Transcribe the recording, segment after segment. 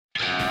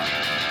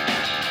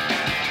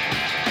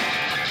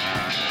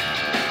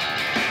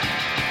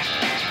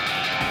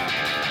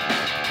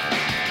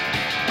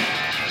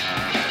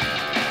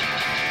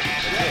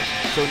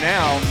So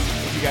now,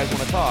 if you guys want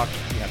to talk,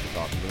 you have to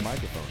talk into the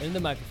microphone. In the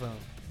microphone.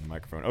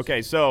 Microphone.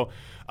 Okay, so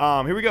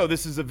here we go.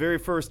 This is the very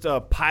first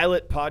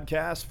pilot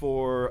podcast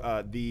for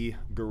the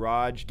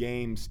Garage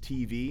Games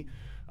TV.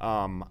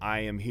 I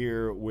am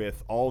here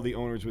with all the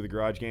owners of the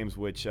Garage Games,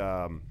 which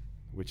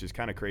is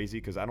kind of crazy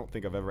because I don't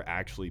think I've ever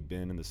actually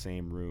been in the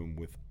same room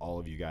with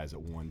all of you guys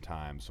at one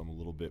time. So I'm a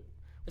little bit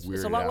weirded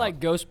It's a lot out. like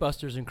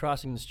Ghostbusters and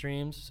Crossing the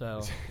Streams.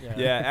 So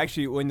Yeah,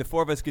 actually, when the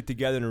four of us get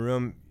together in a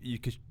room, you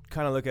could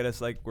kind of look at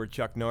us like we're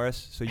Chuck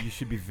Norris. So you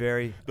should be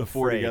very the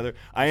four afraid. together.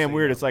 I am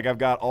weird. It's like I've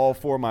got all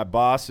four of my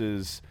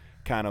bosses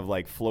kind of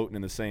like floating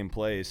in the same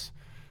place.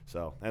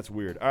 So that's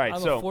weird. All right, I'm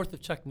so a fourth of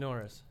Chuck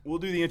Norris. we'll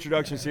do the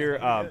introductions here.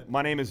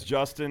 My name is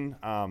Justin.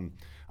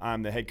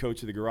 I'm the head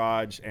coach of the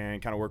Garage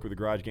and kind of work with the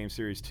Garage Game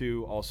Series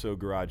 2, also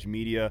Garage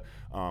Media,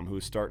 who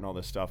is starting all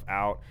this stuff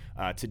out.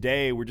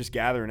 Today, we're just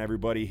gathering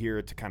everybody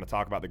here to kind of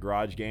talk about the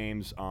Garage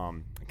Games,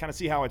 kind of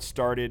see how it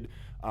started,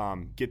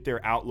 get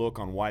their outlook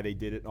on why they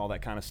did it and all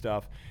that kind of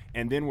stuff.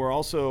 And then we're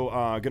also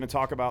going to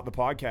talk about the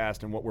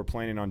podcast and what we're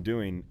planning on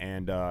doing.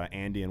 And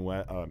Andy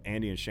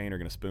and Shane are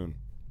going to spoon.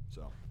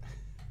 So,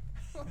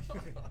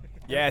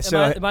 Yeah.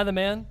 Am I the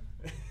man?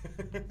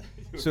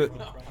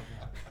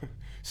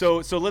 So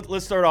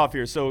let's start off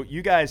here. So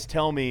you guys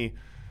tell me,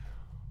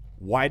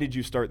 why did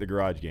you start the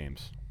Garage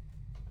Games?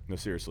 No,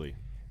 seriously.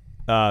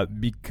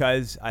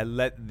 Because I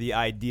let the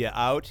idea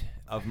out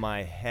of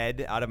my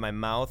head, out of my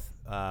mouth,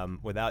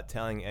 without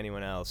telling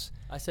anyone else.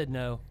 I said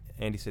no.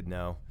 Andy said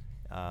no.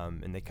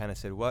 And they kind of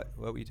said, what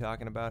were you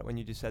talking about when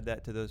you just said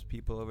that to those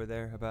people over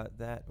there about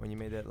that, when you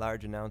made that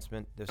large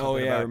announcement? There's Oh,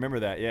 something yeah, I about remember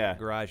that, yeah.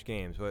 Garage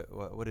Games.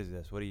 What is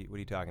this? What are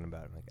you talking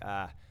about? I'm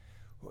like,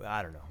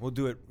 I don't know. We'll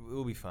do it.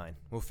 We'll be fine.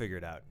 We'll figure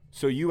it out.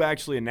 So you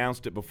actually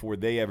announced it before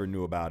they ever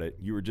knew about it.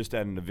 You were just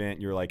at an event,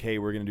 and you were like, hey,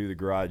 we're going to do the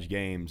Garage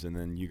Games, and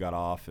then you got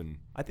off. And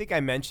I think I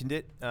mentioned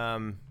it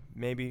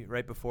maybe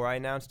right before I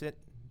announced it.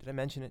 Did I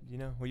mention it?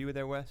 Were you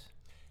there, Wes?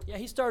 Yeah,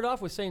 he started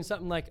off with saying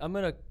something like, I'm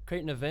going to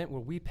create an event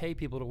where we pay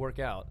people to work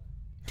out.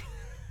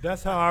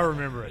 That's how I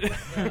remember it.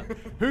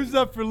 Who's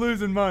up for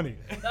losing money?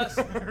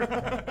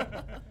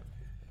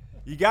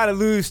 You got to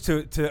lose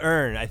to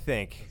earn, I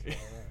think.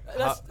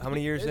 How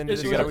many years into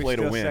this? You gotta play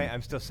to win.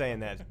 I'm still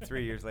saying that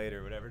 3 years later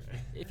or whatever.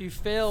 If you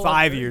fail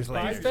 5 years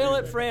later. If you fail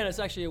at Fran, it's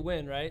actually a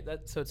win, right?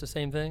 So it's the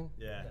same thing?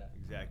 Yeah,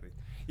 exactly.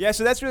 Yeah,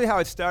 so that's really how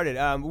it started.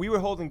 We were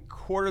holding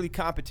quarterly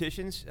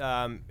competitions,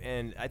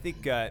 and I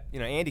think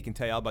Andy can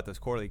tell you all about those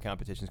quarterly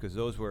competitions because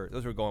those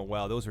were going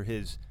well. Those are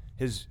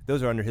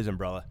those are under his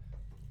umbrella.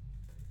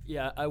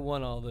 Yeah, I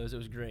won all those. It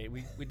was great.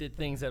 We did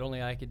things that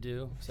only I could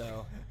do,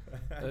 so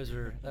that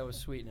was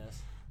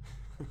sweetness.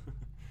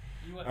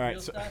 You want All right,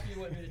 real stuff? You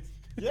want me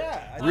to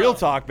Yeah, real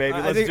talk, baby.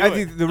 Let's do I it.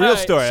 think the real All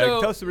right, story. so,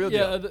 Tell us the real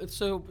deal.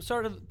 So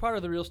part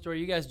of the real story.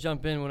 You guys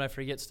jump in when I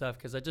forget stuff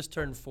because I just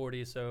turned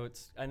 40. So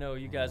I know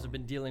you guys have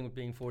been dealing with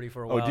being 40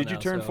 for a while. Oh, did you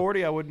now, turn so.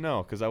 40? I wouldn't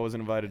know because I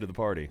wasn't invited to the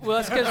party. Well,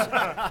 that's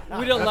because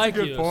we don't like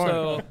good you. point.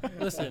 So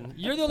listen,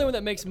 you're the only one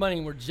that makes money,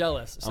 and we're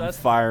jealous. So I'm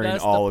firing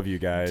all of you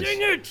guys.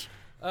 Dang it!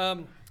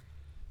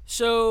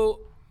 So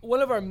one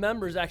of our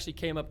members actually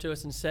came up to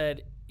us and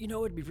said,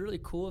 it'd be really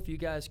cool if you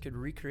guys could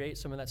recreate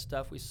some of that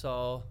stuff we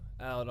saw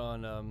out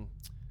on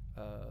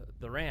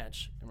the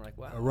ranch. And we're like,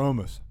 wow.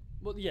 Aromas.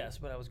 Well, yes,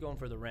 but I was going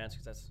for the ranch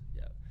because that's,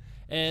 yeah.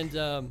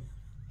 And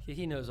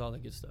he knows all the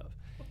good stuff.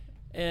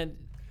 And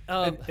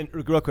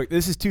real quick,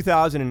 this is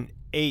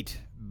 2008,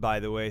 by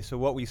the way. So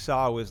what we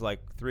saw was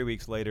like 3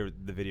 weeks later,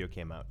 the video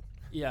came out.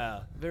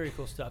 yeah, very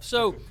cool stuff.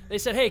 So they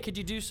said, hey, could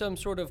you do some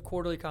sort of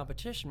quarterly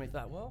competition? We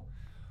thought, well,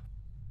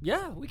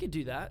 yeah, we could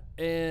do that.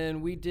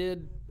 And we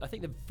did, I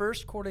think the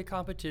first quarterly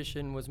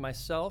competition was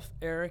myself,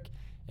 Eric,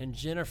 and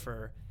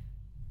Jennifer.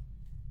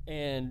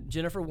 And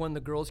Jennifer won the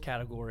girls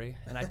category,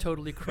 and I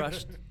totally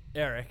crushed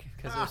Eric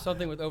because it was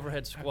something with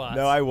overhead squats.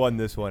 No, I won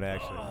this one,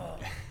 actually.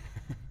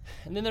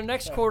 And then their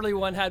next quarterly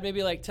one had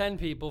maybe like 10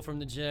 people from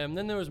the gym.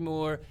 Then there was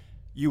more.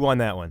 You won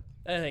that one.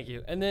 Thank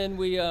you. And then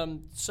we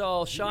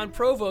saw Sean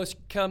Provost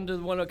come to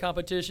one of the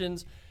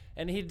competitions,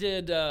 and he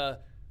did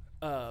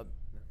what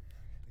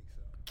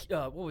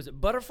was it?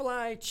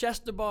 Butterfly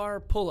chest to bar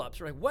pull-ups.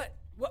 We're like, what?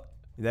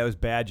 That was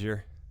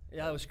Badger.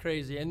 Yeah, that was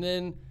crazy. And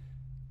then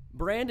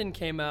Brandon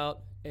came out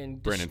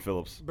and Brandon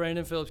Phillips.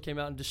 Brandon Phillips came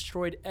out and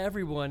destroyed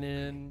everyone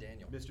in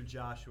Daniel. Mr.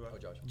 Joshua. Oh,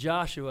 Joshua.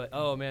 Joshua.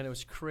 Oh man, it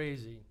was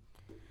crazy.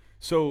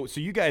 So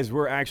you guys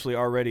were actually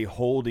already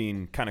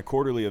holding kind of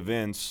quarterly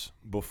events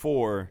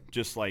before,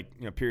 just like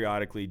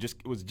periodically.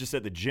 Was it just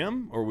at the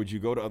gym, or would you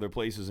go to other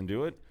places and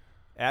do it?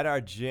 At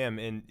our gym,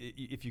 and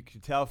if you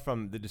could tell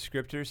from the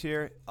descriptors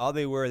here, all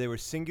they were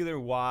singular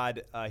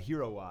WOD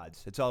hero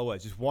WODs. That's all it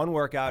was. Just one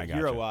workout,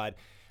 hero WOD.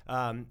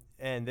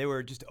 And they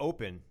were just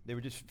open. They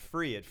were just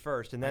free at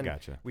first. And then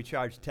we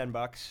charged $10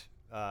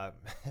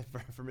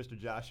 for Mr.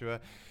 Joshua.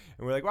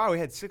 And we're like, wow, we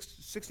had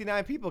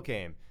 69 people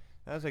came.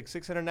 That was like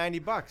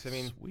 $690. I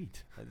mean,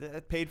 Sweet.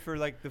 that paid for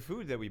like the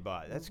food that we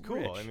bought. That's cool.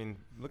 Rich. I mean,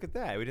 look at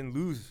that. We didn't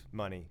lose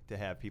money to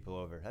have people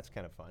over. That's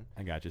kind of fun.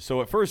 I got you.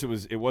 So at first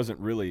it wasn't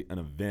really an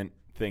event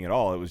thing at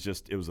all. It was a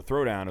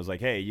throwdown. It was like,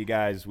 hey, you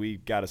guys, we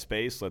got a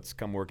space. Let's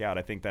come work out.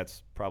 I think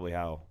that's probably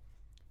how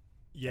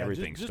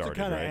everything just started, to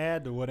kind of right?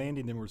 add to what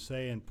Andy and them were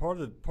saying, part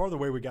of the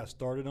way we got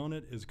started on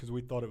it is because we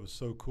thought it was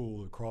so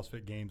cool, the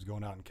CrossFit Games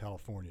going out in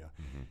California,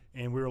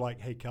 and we were like,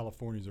 "Hey,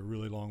 California's a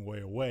really long way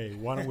away.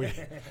 Why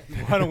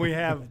don't we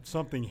have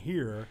something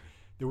here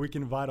that we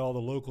can invite all the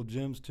local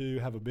gyms to,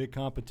 have a big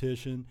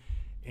competition?"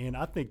 And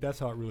I think that's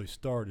how it really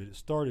started. It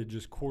started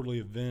just quarterly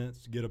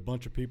events, get a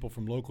bunch of people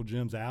from local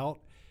gyms out,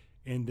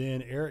 and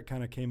then Eric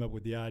kind of came up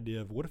with the idea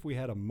of what if we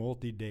had a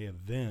multi-day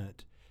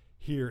event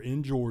here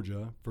in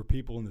Georgia for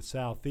people in the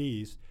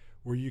Southeast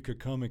where you could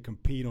come and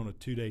compete on a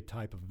 2-day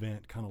type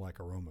event, kind of like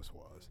Aromas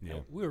was.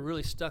 Yeah. We were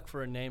really stuck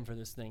for a name for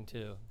this thing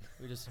too.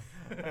 We just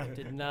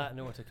did not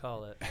know what to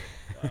call it.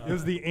 It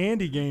was the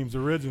Andy Games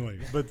originally,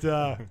 but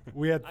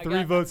we had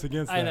 3 votes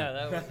against that. I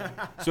know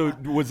that was. So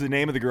was the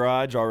name of the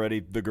garage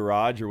already the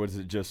Garage, or was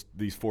it just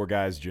these 4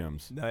 guys'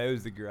 gyms? No, it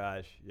was the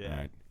Garage. Yeah. All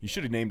right. You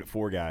should have named it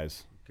 4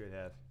 Guys. Could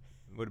have.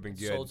 Would have been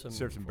good. Sold some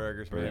Served some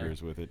burgers.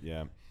 Burgers with it,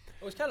 yeah.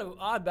 It was kind of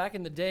odd back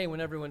in the day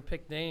when everyone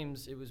picked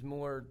names. It was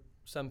more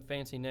some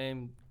fancy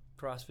name,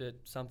 CrossFit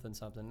something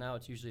something. Now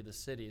it's usually the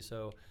city.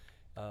 So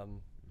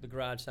the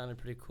Garage sounded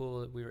pretty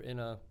cool. We were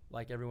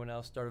like everyone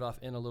else, started off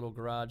in a little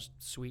garage,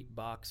 suite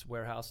box,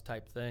 warehouse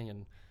type thing,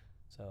 and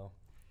so.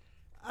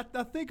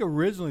 I think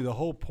originally the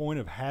whole point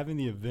of having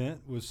the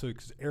event was so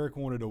because Eric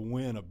wanted to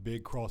win a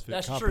big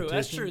CrossFit competition.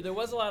 That's true. There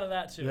was a lot of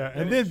that too. Yeah,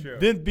 and then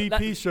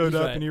BP showed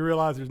up right. and he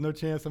realized there's no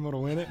chance I'm going to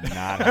win it. Not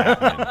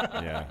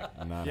happening. Yeah.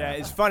 Not Yeah,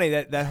 happening. it's funny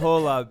that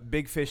whole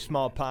big fish,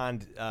 small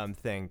pond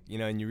thing,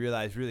 and you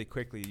realize really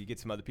quickly, you get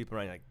some other people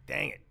around, you're like,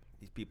 dang it,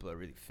 these people are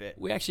really fit.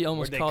 We actually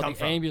almost Where'd they called come the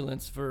from?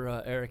 ambulance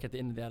for Eric at the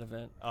end of that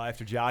event. Oh,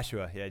 after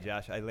Joshua. Yeah,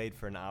 Josh, I laid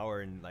for an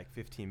hour and like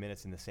 15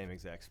 minutes in the same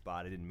exact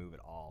spot. I didn't move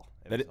at all.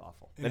 It was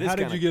awful. And That is how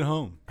did kinda- you get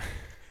home?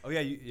 Oh,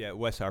 yeah,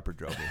 Wes Harper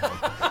drove me home.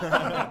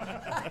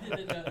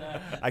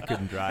 I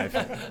couldn't drive.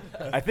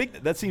 I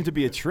think that seems to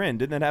be a trend.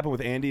 Didn't that happen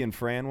with Andy and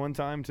Fran one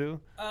time too?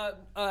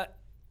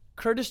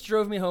 Curtis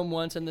drove me home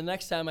once, and the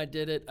next time I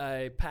did it,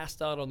 I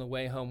passed out on the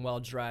way home while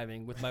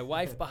driving, with my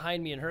wife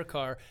behind me in her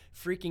car,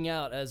 freaking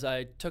out as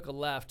I took a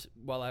left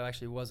while I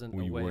actually wasn't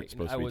When you awake. weren't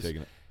supposed to be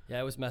taking it.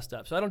 Yeah, I was messed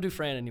up. So I don't do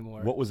Fran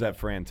anymore. What was that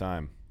Fran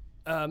time?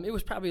 It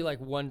was probably like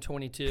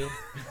 122.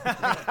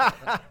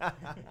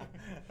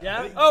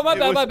 Yeah. Oh,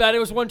 my bad. It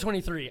was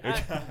 123.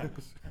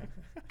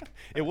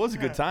 It was a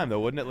good time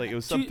though, wasn't it? Like it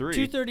was some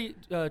 233.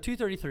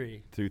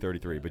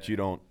 233. But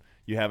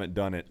you haven't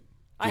done it.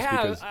 I just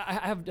have, because- I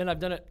have, and I've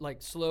done it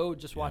like slow,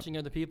 just watching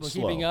other people and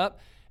Slow. keeping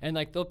up, and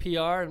like they'll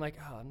PR and like,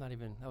 oh, I'm not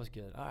even. That was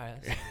good. All right.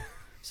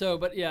 So,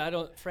 but yeah, I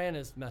don't. Fran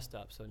is messed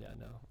up, so yeah,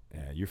 no.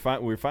 Yeah,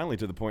 we're finally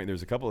to the point.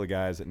 There's a couple of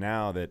guys that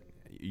now that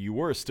you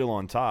were still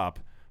on top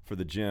for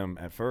the gym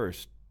at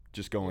first,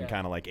 just going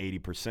kind of like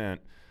 80%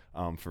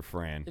 for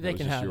Fran. They it was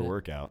can just have your it.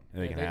 workout.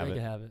 They can They have can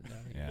it. have it.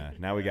 Yeah.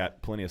 Now we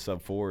got plenty of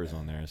sub 4s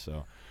on there.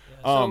 So,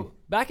 So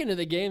back into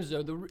the games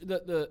though,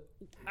 the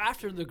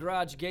after the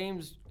Garage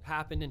Games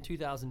happened in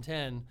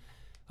 2010,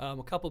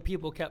 a couple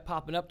people kept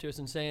popping up to us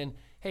and saying,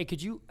 "Hey,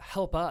 could you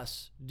help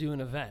us do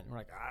an event?" We're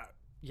like,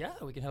 "Yeah,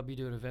 we can help you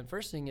do an event."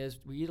 First thing is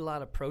we eat a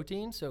lot of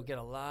protein, so get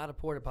a lot of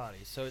porta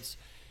potties. So it's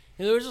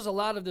there's just a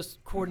lot of this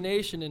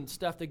coordination and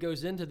stuff that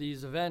goes into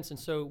these events, and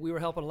so we were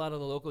helping a lot of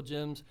the local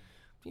gyms,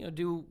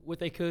 do what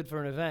they could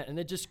for an event, and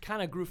it just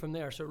kind of grew from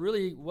there. So it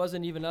really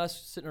wasn't even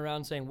us sitting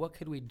around saying, "What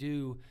could we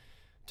do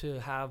to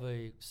have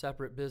a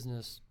separate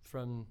business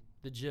from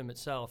the gym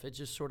itself?" It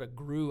just sort of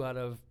grew out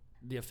of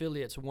the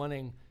affiliates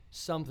wanting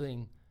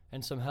something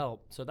and some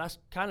help. So that's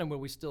kind of where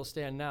we still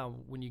stand now.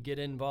 When you get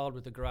involved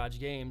with the Garage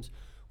Games,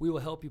 we will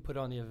help you put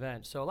on the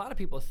event. So a lot of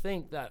people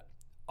think that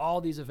all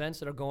these events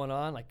that are going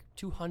on, like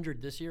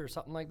 200 this year or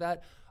something like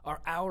that, are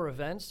our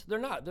events. They're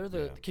not. They're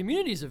the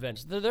community's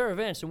events. They're their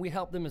events, and we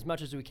help them as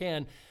much as we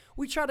can.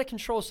 We try to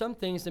control some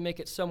things to make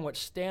it somewhat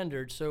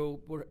standard, so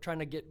we're trying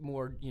to get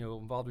more,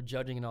 involved with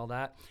judging and all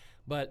that.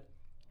 But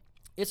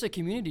it's a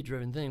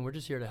community-driven thing. We're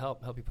just here to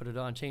help you put it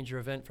on, change your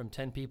event from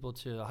 10 people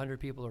to 100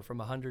 people, or from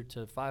 100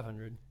 to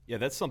 500. Yeah,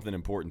 that's something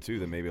important too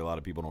that maybe a lot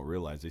of people don't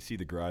realize. They see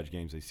the Garage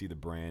Games, they see the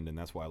brand, and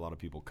that's why a lot of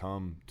people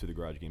come to the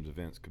Garage Games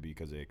events, could be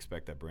because they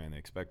expect that brand, they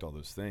expect all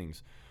those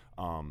things.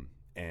 And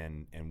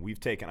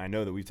I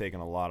know that we've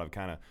taken a lot of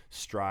kind of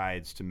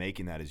strides to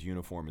making that as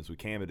uniform as we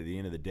can, but at the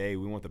end of the day,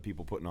 we want the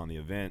people putting on the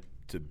event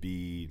to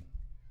be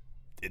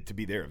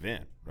their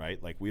event,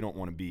 right? Like we don't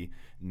want to be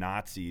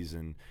Nazis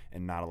and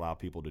not allow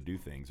people to do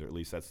things, or at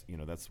least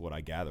that's what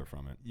I gather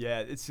from it. Yeah,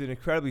 it's an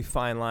incredibly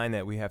fine line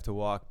that we have to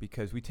walk,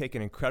 because we take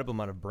an incredible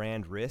amount of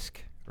brand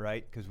risk,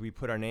 right? Because we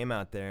put our name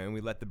out there and we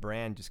let the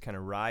brand just kind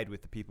of ride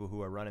with the people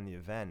who are running the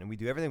event, and we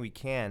do everything we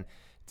can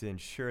to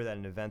ensure that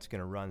an event's going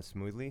to run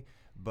smoothly.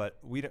 But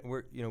we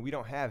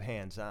don't have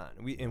hands on.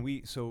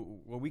 So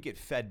what we get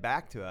fed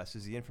back to us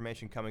is the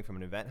information coming from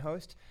an event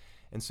host.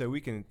 And so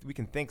we can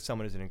think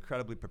someone is an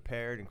incredibly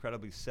prepared,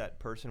 incredibly set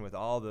person with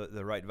all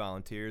the right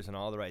volunteers and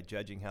all the right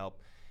judging help.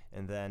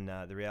 And then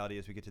the reality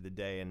is we get to the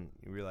day and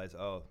we realize,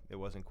 oh, it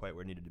wasn't quite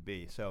where it needed to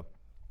be. So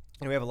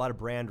we have a lot of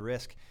brand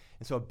risk.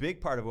 And so a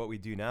big part of what we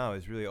do now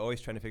is really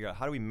always trying to figure out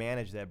how do we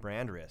manage that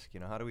brand risk?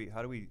 How do we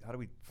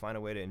find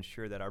a way to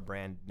ensure that our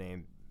brand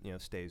name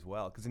stays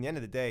well? Because in the end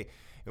of the day,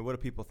 what do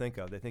people think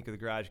of? They think of the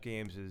Garage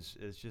Games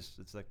as just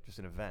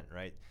an event,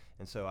 right?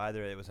 And so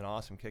either it was an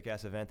awesome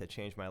kick-ass event that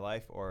changed my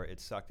life, or it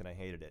sucked and I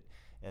hated it.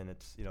 And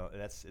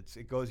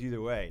it goes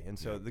either way. And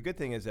so the good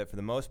thing is that for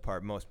the most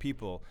part, most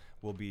people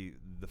will be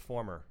the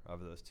former of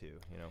those two.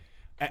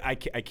 I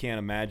can't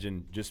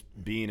imagine just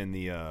being in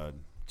the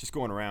just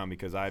going around,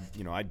 because I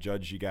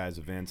judge you guys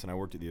events, and I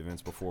worked at the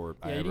events before.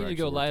 Yeah, you need to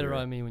go lighter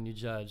on me when you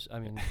judge. I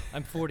mean,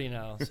 I'm 40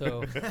 now,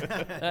 so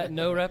that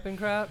no repping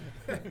crap.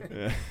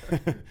 Yeah.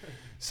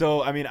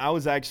 So I mean, I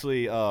was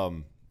actually.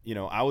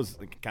 I was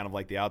kind of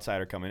like the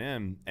outsider coming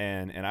in,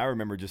 and I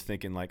remember just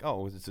thinking like,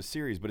 oh, it's a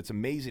series, but it's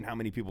amazing how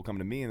many people come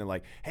to me and they're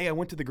like, hey, I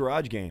went to the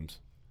Garage Games.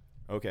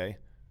 Okay.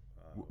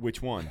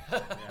 Which one?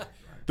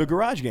 The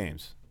Garage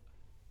Games.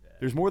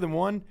 There's more than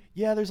one?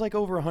 Yeah, there's like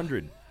over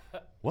 100.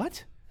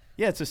 What?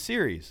 Yeah, it's a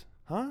series.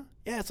 Huh?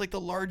 Yeah, it's like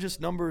the largest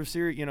number of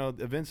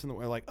events in the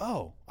world. Like,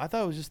 oh, I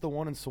thought it was just the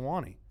one in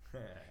Sewanee.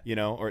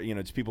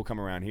 Just people come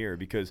around here,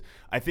 because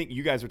I think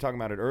you guys were talking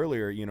about it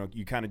earlier.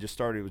 You kind of just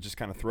started with just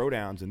kind of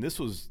throwdowns, and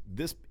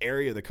this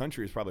area of the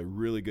country is probably a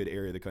really good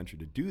area of the country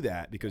to do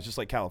that, because just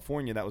like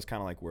California, that was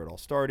kind of like where it all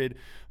started.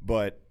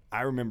 But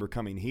I remember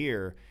coming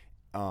here,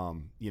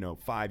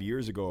 5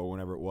 years ago or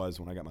whenever it was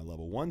when I got my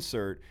level 1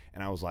 cert,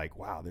 and I was like,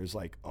 wow, there's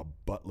like a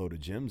buttload of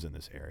gyms in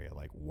this area.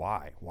 Like,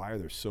 why are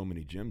there so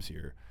many gyms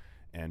here?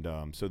 And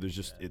so there's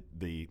just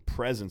the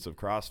presence of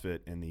CrossFit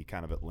in the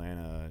kind of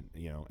Atlanta,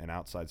 and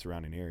outside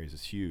surrounding areas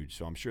is huge.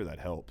 So I'm sure that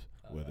helped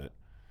with it.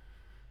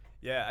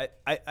 Yeah,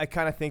 I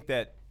kind of think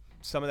that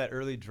some of that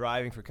early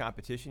driving for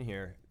competition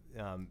here,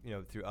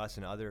 through us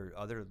and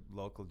other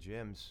local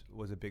gyms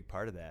was a big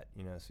part of that.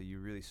 So you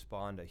really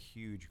spawned a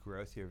huge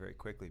growth here very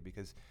quickly,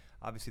 because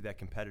obviously that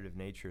competitive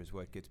nature is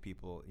what gets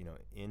people,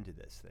 into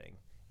this thing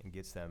and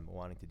gets them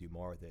wanting to do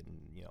more with it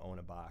and, own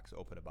a box,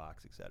 open a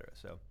box, et cetera.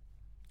 So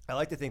I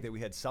like to think that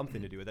we had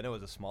something to do with it. I know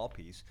it was a small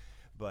piece,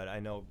 but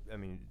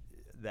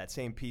that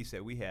same piece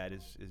that we had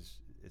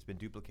it's been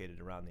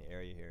duplicated around the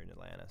area here in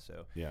Atlanta.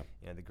 So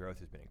the growth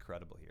has been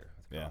incredible here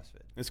with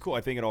CrossFit. It's cool.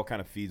 I think it all kind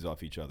of feeds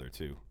off each other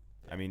too.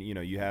 I mean,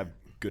 you have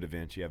good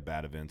events, you have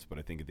bad events, but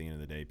I think at the end of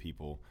the day,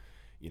 people,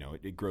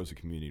 it grows a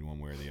community one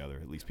way or the other.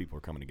 At least people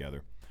are coming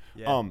together.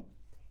 Yeah.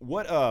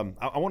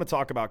 I want to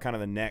talk about kind of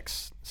the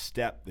next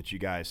step that you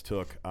guys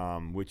took,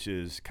 which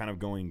is kind of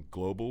going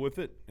global with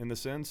it in the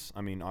sense.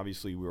 I mean,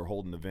 obviously we were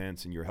holding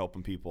events and you're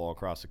helping people all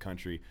across the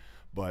country,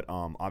 but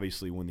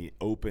obviously when the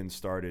Open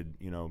started,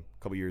 a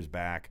couple years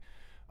back,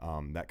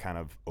 that kind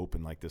of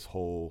opened like this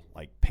whole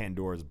like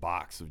Pandora's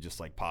box of just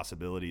like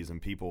possibilities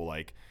and people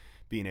like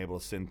being able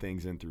to send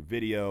things in through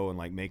video and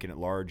like making it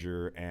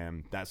larger.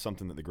 And that's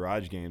something that the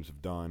Garage Games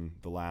have done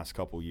the last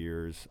couple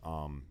years.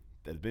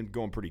 That's been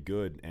going pretty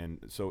good. And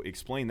so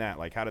explain that,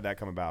 like how did that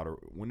come about, or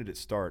when did it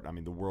start? I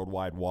mean, the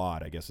Worldwide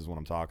WOD, I guess, is what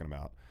I'm talking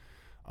about.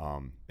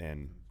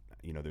 And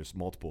there's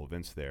multiple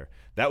events there.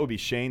 That would be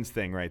Shane's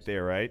thing right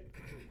there, right?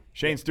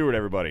 Shane Stewart,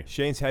 everybody.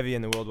 Shane's heavy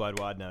in the Worldwide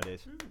WOD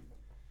nowadays.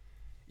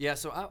 Yeah,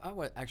 so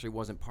I actually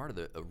wasn't part of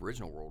the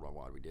original Worldwide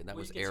WOD we did. That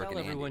was Eric and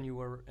Andy. Tell everyone you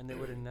were, and they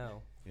wouldn't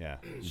know. Yeah,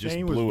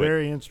 Shane was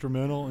very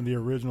instrumental in the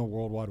original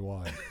Worldwide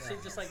WOD. See,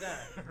 just like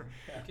that.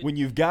 When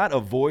you've got a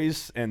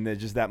voice and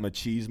just that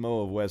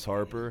machismo of Wes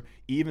Harper,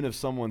 even if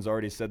someone's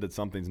already said that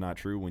something's not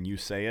true, when you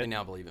say it, they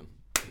now believe him.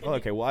 Oh,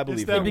 okay, well I believe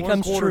it's that him. It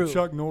becomes 1/4 true.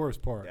 Chuck Norris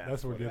part. Yeah,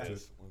 that's what gets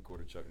it.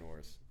 1/4 Chuck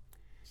Norris.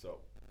 So.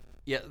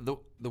 Yeah,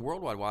 the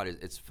Worldwide WOD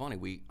it's funny.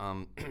 We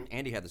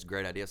Andy had this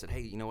great idea. I said,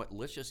 hey, you know what?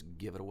 Let's just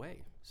give it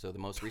away. So the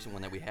most recent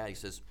one that we had, he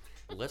says,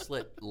 let's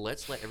let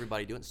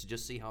everybody do it and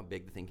just see how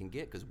big the thing can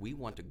get, because we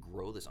want to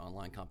grow this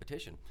online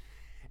competition.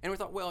 And we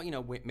thought, well,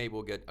 maybe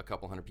we'll get a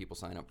couple hundred people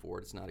sign up for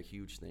it. It's not a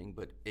huge thing,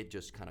 but it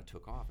just kind of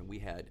took off. And we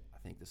had, I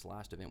think this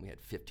last event, we had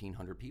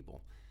 1,500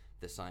 people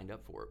that signed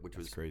up for it, which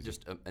was crazy.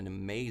 Just an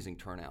amazing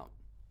turnout.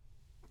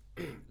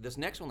 This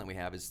next one that we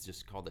have is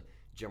just called the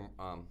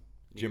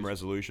Gym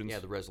Resolutions? Yeah,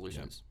 the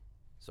Resolutions. Yeah.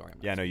 Sorry.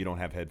 Yeah, no, you don't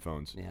have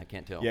headphones. Yeah, I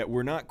can't tell. Yeah,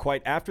 we're not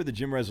quite after the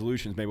Gym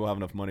Resolutions. Maybe we'll have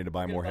enough money to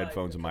buy more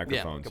headphones and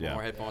microphones. Yeah, a couple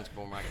more headphones, a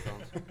couple more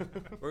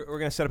microphones. We're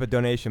going to set up a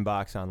donation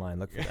box online.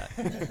 Look for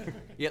that.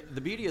 Yeah, the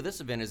beauty of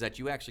this event is that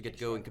you actually get to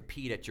go and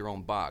compete at your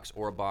own box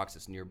or a box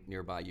that's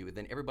nearby you. And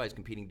then everybody's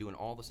competing, doing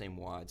all the same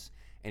WODs.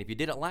 And if you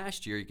did it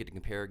last year, you get to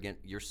compare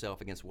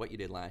yourself against what you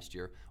did last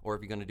year. Or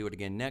if you're going to do it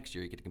again next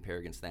year, you get to compare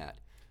against that.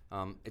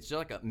 It's just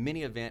like a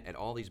mini event at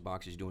all these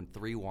boxes, doing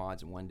 3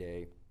 WODs in one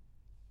day.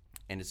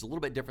 And it's a little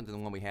bit different than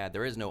the one we had.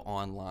 There is no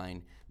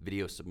online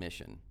video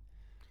submission.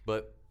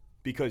 But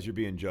because you're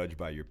being judged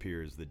by your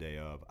peers the day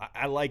of.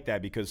 I like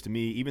that, because to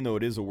me, even though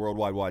it is a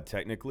Worldwide WOD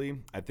technically,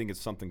 I think it's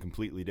something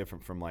completely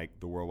different from like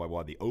the Worldwide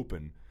WOD, the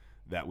Open.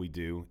 that we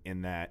do,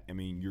 in that, I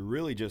mean, you're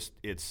really just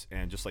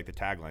like the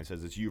tagline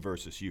says, it's you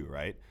versus you,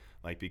 right?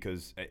 Like,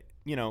 because,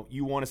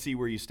 you want to see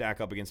where you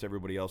stack up against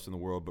everybody else in the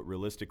world, but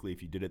realistically,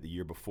 if you did it the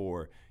year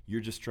before,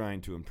 you're just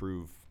trying to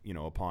improve,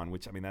 upon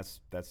which, I mean, that's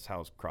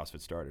how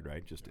CrossFit started,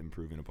 right? Just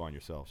improving upon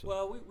yourself. So.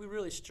 Well, we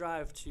really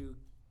strive to,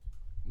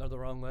 no, the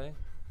wrong way.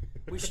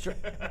 We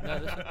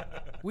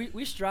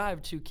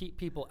strive to keep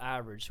people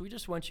average. So we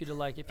just want you to,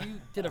 like, if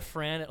you did a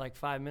Fran at like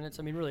 5 minutes,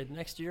 I mean, really,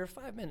 next year,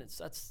 5 minutes,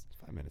 that's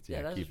 5 minutes,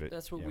 keep it.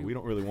 That's what we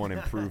don't really want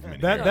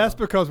improvement. That's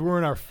because we're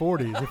in our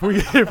 40s.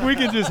 If we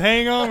can just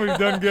hang on, we've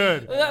done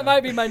good. That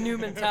might be my new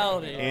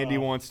mentality. Andy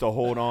wants to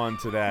hold on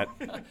to that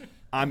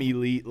I'm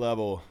elite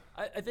level.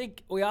 I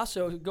think we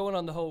also, going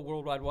on the whole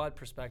worldwide wide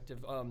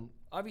perspective,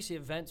 obviously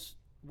events,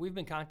 we've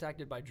been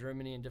contacted by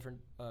Germany and different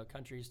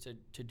countries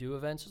to do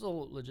events. It's a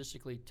little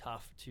logistically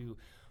tough to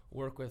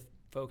work with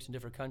folks in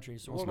different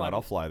countries. So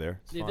I'll fly there.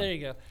 Yeah, there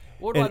you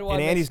go.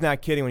 And Andy's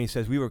not kidding when he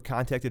says we were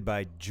contacted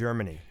by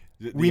Germany.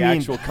 The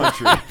actual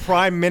country.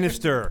 Prime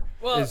Minister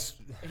is.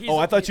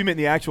 I thought you meant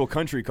the actual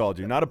country called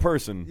you, not a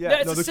person.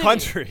 Yeah, no, the city.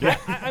 country.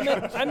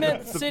 I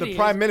meant city. The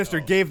Prime Minister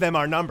gave them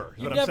our number.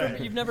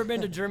 You've never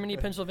been to Germany,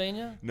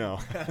 Pennsylvania? No.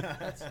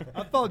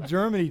 I thought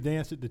Germany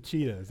danced at the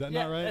Cheetah. Is that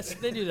not right?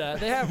 They do that.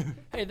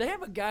 They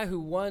have a guy who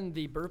won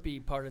the burpee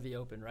part of the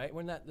Open, right?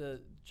 Wasn't that the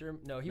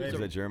No, he was. Is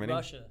that Germany?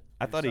 Russia.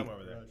 I thought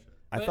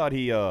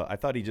I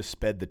thought he just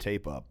sped the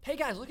tape up. Hey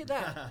guys, look at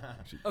that.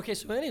 Okay,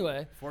 so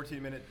anyway,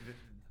 14-minute.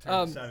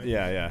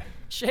 Yeah.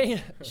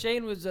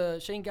 Shane was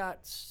Shane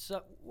got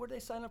where did they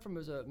sign up from? It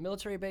was a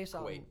military base.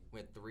 Kuwait.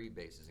 We had 3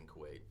 bases in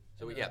Kuwait.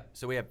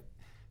 So we have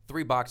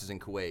 3 boxes in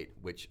Kuwait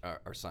which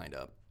are signed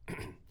up,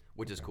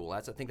 which is cool.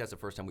 I think that's the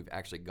first time we've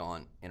actually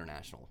gone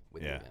international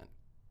with the event.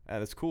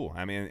 That's cool.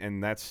 I mean,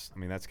 and that's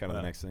kind of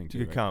the next thing too.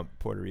 You could count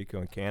Puerto Rico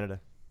and Canada.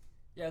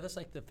 Yeah, that's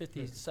like the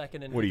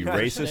 52nd. And what are you,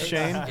 racist,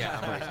 Shane? Yeah,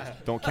 I'm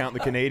racist. Don't count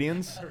the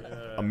Canadians.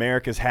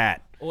 America's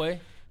hat. Oi,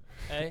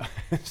 hey.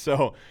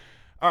 So.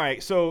 All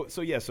right, so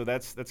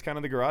that's kind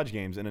of the Garage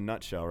Games in a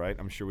nutshell, right?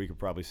 I'm sure we could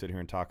probably sit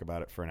here and talk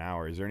about it for an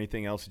hour. Is there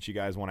anything else that you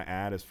guys want to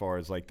add as far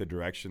as like the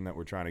direction that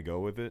we're trying to go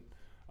with it?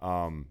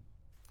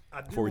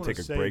 Before we take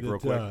a break real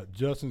quick.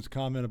 Justin's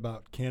comment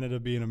about Canada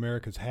being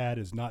America's hat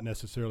is not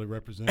necessarily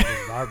representative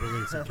of our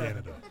beliefs in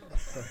Canada.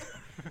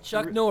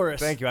 Chuck Norris.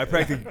 Thank you. I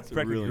practically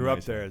really grew nice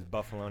up there as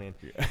Buffalonian.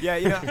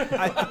 Yeah,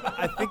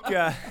 I think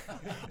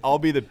I'll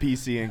be the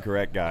PC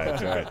incorrect guy.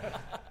 That's all right.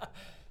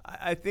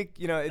 I think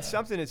it's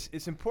something.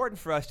 It's important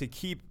for us to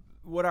keep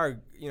what our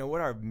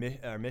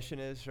mission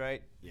is,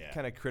 right? Yeah.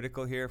 Kind of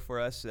critical here for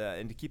us,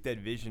 and to keep that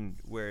vision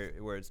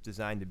where it's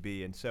designed to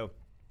be. And so,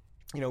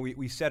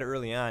 we said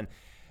early on,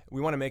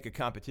 we want to make a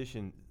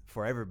competition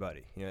for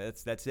everybody.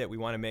 That's it. We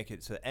want to make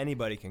it so that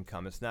anybody can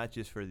come. It's not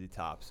just for the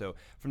top. So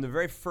from the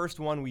very first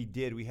one we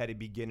did, we had a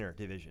beginner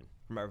division.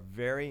 From our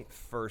very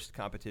first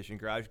competition,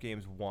 Garage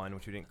Games 1,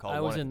 which we didn't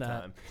call one at the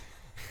time.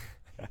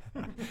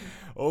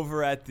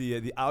 Over at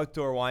the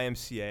outdoor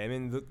YMCA. I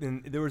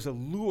mean, there was a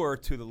lure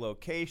to the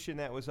location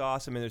that was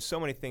awesome, and there's so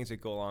many things that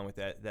go along with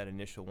that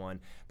initial one.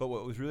 But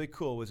what was really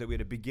cool was that we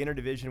had a beginner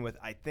division with,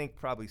 I think,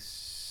 probably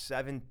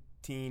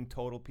 17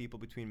 total people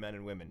between men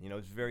and women. It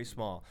was very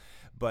small.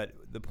 But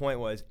the point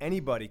was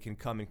anybody can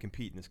come and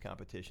compete in this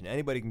competition.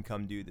 Anybody can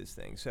come do this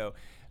thing. So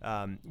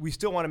we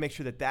still want to make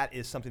sure that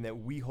is something that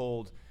we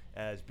hold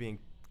as being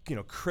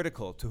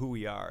critical to who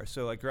we are.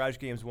 So like Garage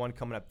Games 1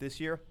 coming up this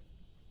year,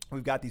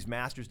 we've got these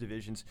masters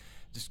divisions,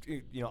 just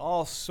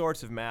all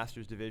sorts of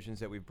masters divisions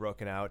that we've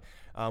broken out.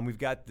 We've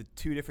got the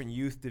 2 different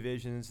youth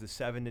divisions, the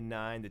 7 to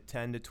 9, the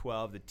 10 to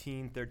 12, the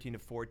teen 13 to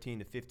 14,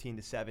 the 15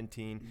 to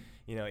 17.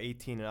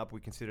 18 and up, we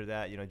consider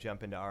that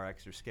jump into our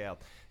extra scale.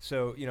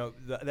 So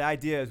the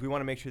idea is we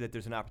want to make sure that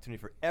there's an opportunity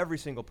for every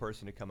single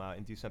person to come out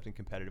and do something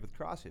competitive with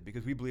CrossFit,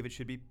 because we believe it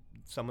should be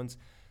someone's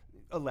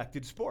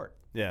elected sport.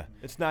 Yeah.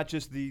 It's not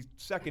just the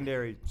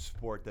secondary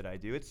sport that I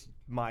do; it's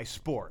my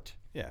sport.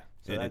 Yeah,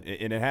 so and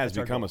it has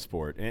become a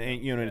sport,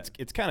 and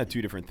it's kind of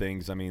 2 different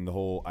things. I mean, the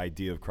whole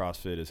idea of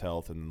CrossFit is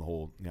health, and the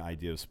whole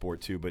idea of sport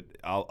too. But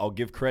I'll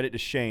give credit to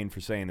Shane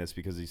for saying this,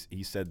 because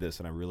he said this,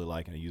 and I really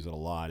like it. I use it a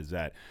lot. Is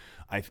that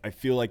I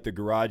feel like the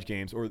Garage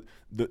Games, or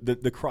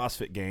the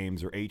CrossFit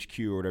Games, or HQ,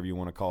 or whatever you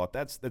want to call it,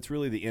 that's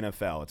really the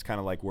NFL. It's kind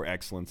of like where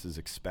excellence is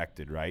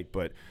expected, right?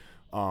 But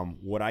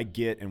what I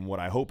get, and what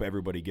I hope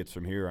everybody gets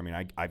from here, I mean,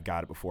 I've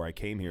got it before I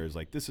came here, is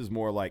like, this is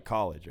more like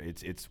college.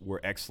 It's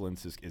where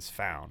excellence is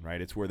found,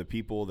 right? It's where the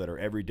people that are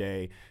every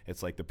day,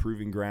 it's like the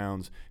proving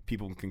grounds.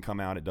 People can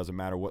come out, it doesn't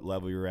matter what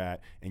level you're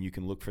at, and you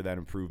can look for that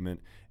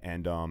improvement,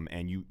 and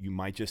you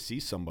might just see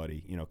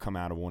somebody, come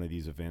out of one of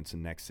these events,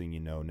 and next thing you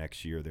know,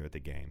 next year they're at the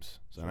games.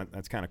 So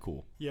that's kind of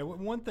cool. Yeah,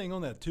 one thing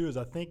on that too is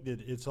I think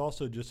that it's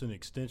also just an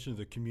extension of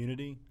the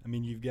community. I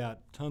mean, you've got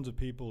tons of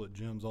people at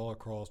gyms all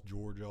across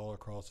Georgia, all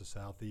across the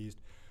Southeast,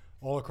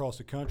 all across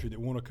the country that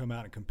want to come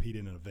out and compete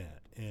in an event.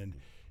 And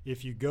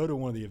if you go to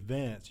one of the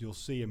events, you'll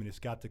see, I mean, it's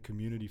got the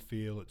community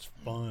feel, it's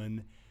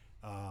fun.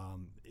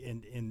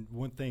 And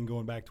one thing,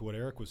 going back to what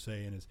Eric was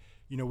saying, is,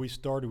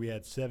 we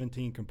had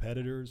 17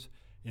 competitors,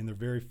 in their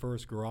very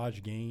first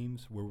garage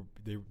games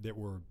that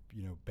were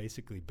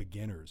basically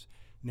beginners.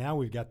 Now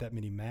we've got that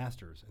many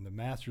masters, and the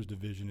masters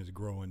division is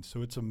growing.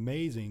 So it's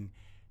amazing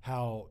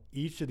how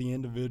each of the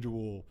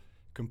individual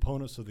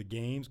components of the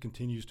games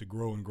continues to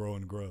grow and grow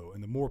and grow.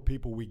 And the more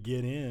people we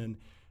get in,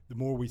 the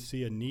more we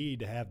see a need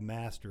to have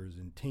masters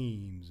and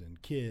teams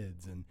and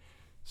kids. And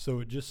so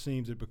it just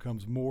seems it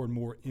becomes more and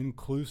more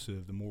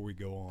inclusive the more we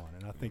go on.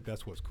 And I think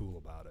that's what's cool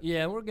about it.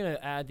 Yeah, and we're going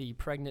to add the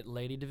pregnant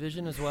lady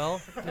division as well.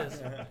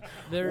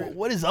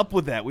 What is up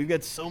with that? We've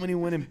got so many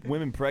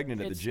women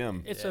pregnant at the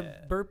gym. It's a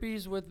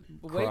burpees with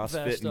weight vest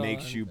CrossFit on.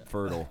 makes you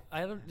fertile.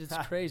 It's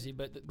crazy,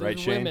 but there's Right,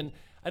 Shane? women.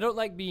 I don't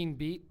like being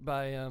beat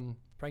by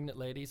pregnant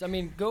ladies. I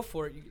mean, go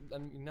for it.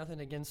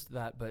 Nothing against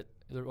that, but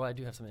I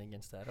do have something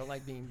against that. I don't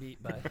like being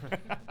beat by,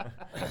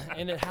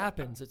 and it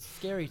happens. It's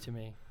scary to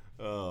me.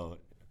 Oh,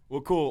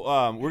 well, cool.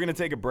 We're gonna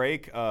take a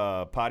break,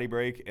 potty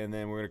break, and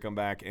then we're gonna come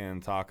back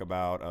and talk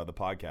about the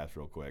podcast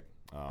real quick,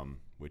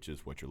 which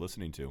is what you're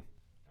listening to.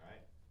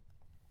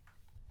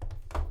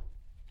 All right.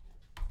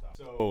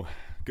 So,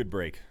 good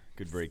break,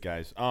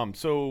 guys.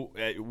 So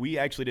we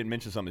actually didn't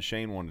mention something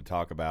Shane wanted to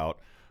talk about.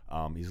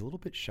 He's a little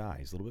bit shy.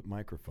 He's a little bit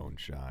microphone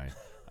shy,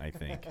 I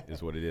think,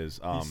 is what it is.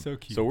 He's so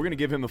cute. So we're going to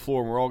give him the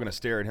floor, and we're all going to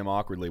stare at him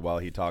awkwardly while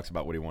he talks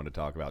about what he wanted to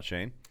talk about.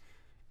 Shane?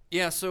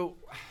 Yeah, so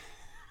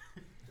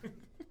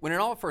when it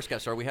all first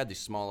got started, we had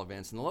these small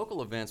events, and the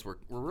local events were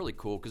really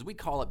cool because we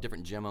call up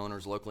different gym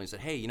owners locally and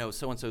said, hey,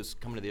 so-and-so's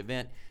coming to the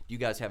event. Do you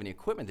guys have any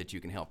equipment that you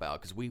can help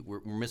out? Because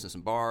we're missing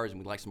some bars, and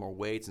we'd like some more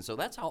weights. And so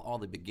that's how all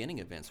the beginning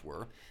events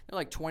were. They're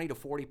like 20 to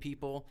 40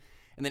 people.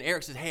 And then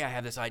Eric says, hey, I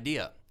have this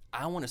idea.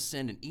 I want to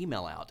send an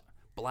email out,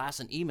 blast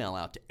an email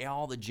out to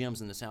all the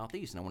gyms in the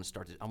Southeast, and I want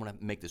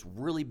to make this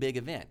really big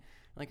event.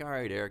 I'm like, all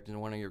right, Eric,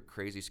 one of your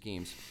crazy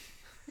schemes.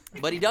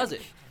 But he does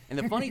it. And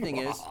the funny thing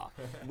is,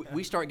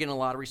 we start getting a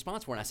lot of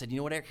response for it. And I said, you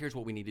know what, Eric, here's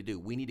what we need to do.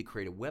 We need to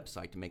create a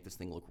website to make this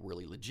thing look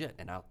really legit,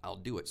 and I'll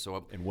do it.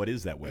 So, And what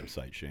is that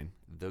website, Shane?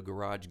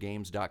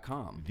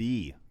 TheGarageGames.com.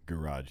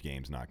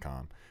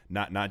 TheGarageGames.com.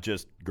 Not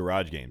just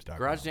GarageGames.com.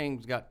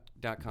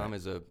 GarageGames.com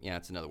is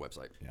it's another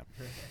website. Yeah.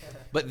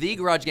 But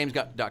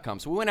TheGarageGames.com.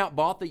 So we went out,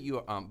 bought the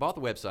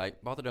website,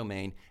 bought the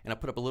domain, and I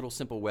put up a little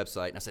simple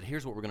website. And I said,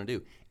 here's what we're going to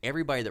do.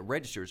 Everybody that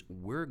registers,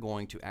 we're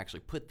going to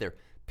actually put their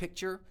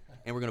picture,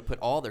 and we're going to put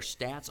all their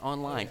stats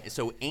online.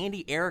 So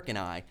Andy, Eric, and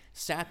I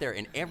sat there,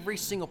 and every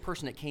single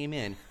person that came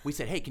in, we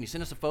said, hey, can you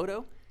send us a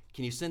photo?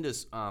 Can you send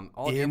us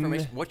all the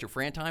information, what your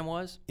Fran time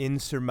was?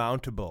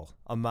 Insurmountable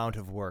amount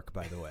of work,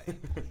 by the way.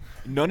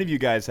 None of you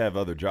guys have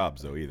other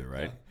jobs, though, either,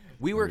 right?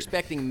 We were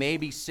expecting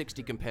maybe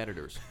 60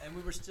 competitors. And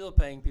we were still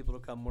paying people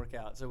to come work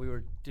out. So we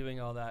were doing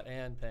all that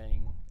and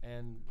paying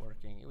and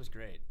working. It was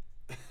great.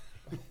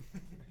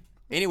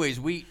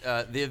 Anyways,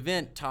 the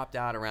event topped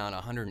out around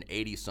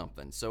 180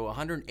 something. So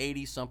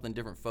 180 something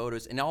different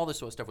photos, and all this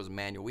sort of stuff was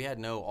manual. We had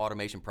no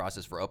automation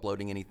process for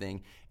uploading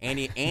anything.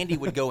 Andy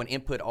would go and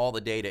input all the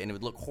data, and it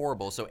would look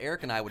horrible. So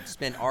Eric and I would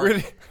spend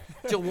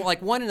till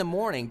like 1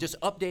 a.m. just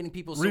updating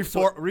people's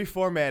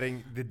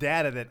reformatting the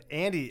data that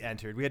Andy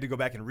entered. We had to go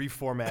back and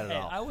reformat it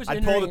all.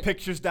 I'd pull the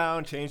pictures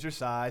down, change their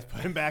size,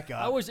 put them back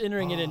up. I was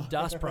entering it in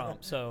DOS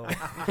prompt, so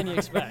what can you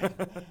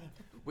expect?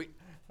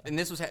 And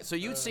this was so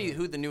you'd see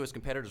who the newest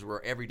competitors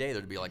were every day.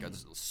 There'd be like a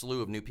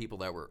slew of new people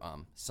that were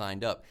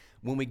signed up.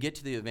 When we get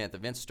to the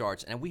event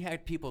starts, and we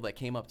had people that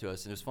came up to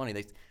us, and it was funny.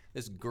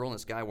 This girl and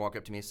this guy walked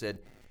up to me and said,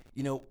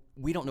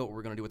 we don't know what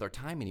we're going to do with our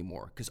time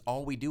anymore because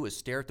all we do is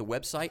stare at the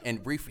website and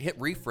hit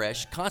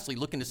refresh,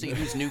 constantly looking to see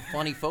whose new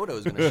funny photo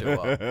is going to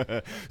show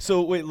up.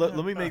 So wait, let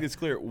me make this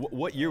clear.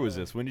 What year was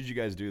this? When did you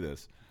guys do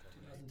this?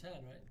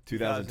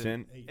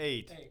 2010, right?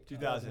 2010?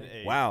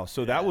 2008. Wow,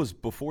 so that was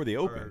before the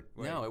Open.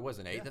 No, it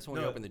wasn't 8. That's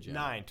when we opened the gym.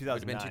 2009. It would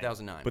have been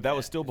 2009. But that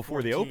was still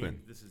before the Open.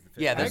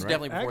 Yeah, that's Right.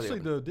 definitely before the Actually,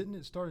 Open. though, didn't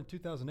it start in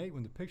 2008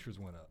 when the pictures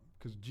went up?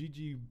 Because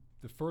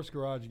the first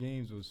Garage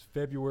Games was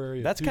February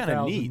of That's kind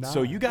of neat. 2009.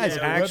 So you guys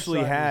the actually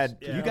website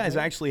had was-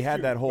 actually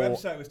had that whole.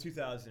 website was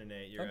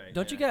 2008. You're right.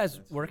 Don't you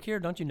guys work here?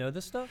 Don't you know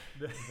this stuff?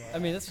 I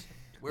mean, it's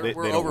We're They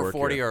don't over work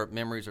 40. here. Our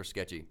memories are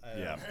sketchy.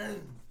 Yeah.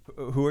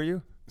 Who are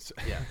you?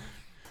 Yeah.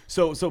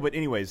 So, but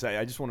anyways,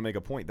 I just want to make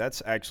a point.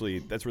 That's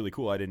really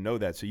cool. I didn't know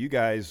that. So you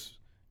guys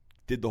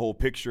did the whole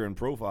picture and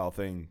profile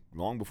thing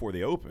long before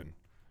the Open.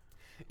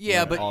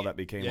 Yeah, when but all that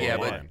became yeah,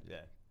 online.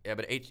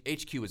 but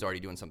HQ was already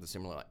doing something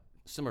similar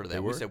to that. They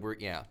We were? said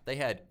they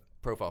had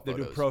profile They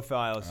photos. do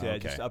profiles, Okay.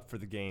 just up for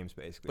the games,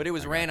 basically. But it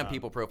was random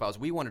people profiles.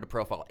 We wanted to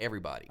profile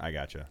everybody. I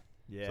gotcha.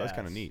 Yeah, So that's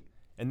kind of neat.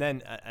 And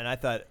then, and I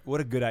thought,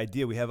 what a good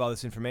idea. We have all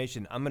this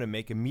information. I'm going to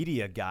make a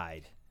media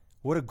guide.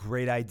 What a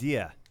great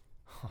idea.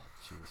 Oh,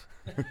 jeez.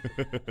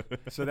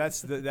 So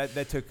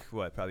that took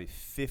what, probably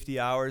 50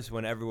 hours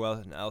when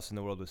everyone else in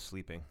the world was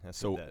sleeping. That's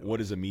So what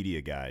is a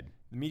media guide?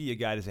 The media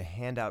guide is a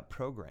handout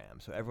program.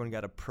 So everyone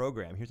got a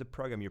program. Here's a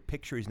program. Your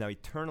picture is now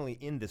eternally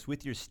in this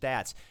with your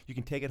stats. You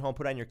can take it home,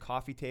 put it on your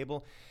coffee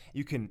table.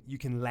 You can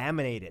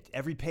laminate it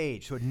every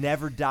page so it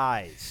never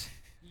dies.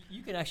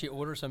 You can actually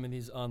order some of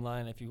these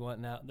online if you want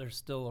now. They're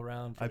still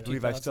around. I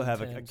believe I still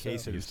have a 2010,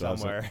 case of You it still have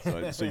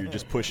somewhere. so you're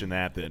just pushing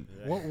that then.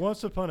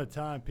 Once upon a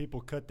time,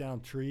 people cut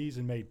down trees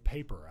and made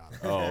paper out of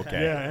it. Oh,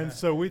 okay. Yeah, and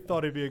so we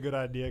thought it'd be a good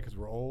idea because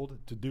we're old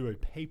to do a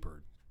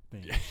paper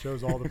thing. It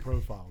shows all the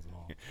profiles and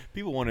all.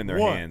 People want it in their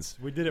Once. hands.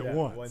 We did it Yeah,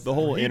 once. once. The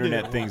whole He did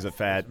internet it thing's a once.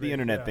 fad. The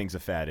internet Yeah. thing's a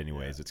fad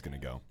anyways. It's going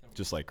to go.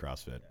 Just like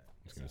CrossFit.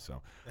 It's going to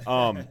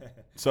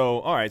so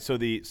all right,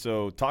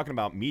 so talking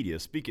about media,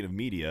 speaking of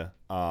media,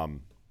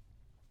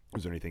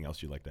 is there anything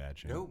else you'd like to add,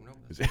 Shane? No.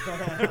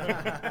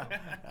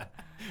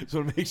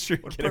 So to make sure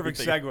you What a get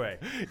perfect everything-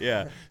 segue.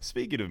 Yeah.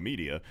 Speaking of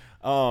media,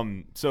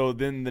 so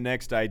then the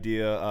next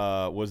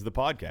idea was the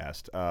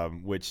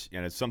podcast, which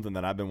it's something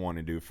that I've been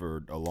wanting to do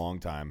for a long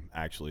time.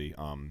 Actually,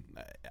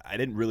 I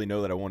didn't really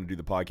know that I wanted to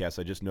do the podcast.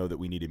 I just know that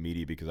we needed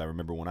media because I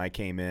remember when I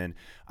came in,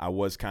 I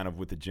was kind of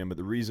with the gym, but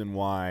the reason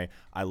why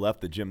I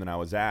left the gym that I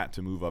was at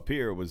to move up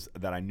here was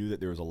that I knew that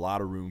there was a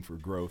lot of room for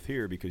growth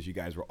here because you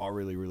guys were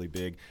already really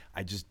big.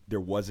 There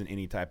wasn't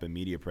any type of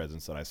media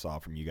presence that I saw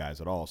from you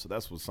guys at all. So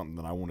that's was something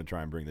that I want to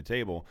try and bring to the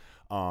table.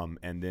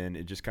 And then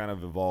it just kind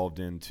of evolved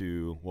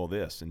into,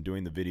 this and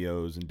doing the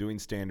videos and doing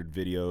standard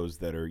videos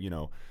that are,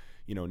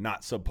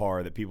 not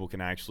subpar that people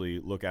can actually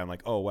look at and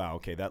like, oh, wow,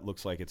 okay, that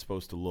looks like it's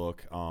supposed to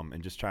look,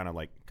 and just trying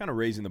to kind of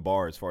raising the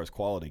bar as far as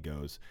quality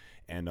goes.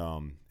 And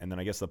then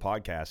I guess the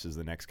podcast is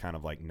the next kind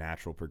of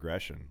natural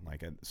progression.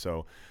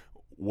 So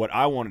what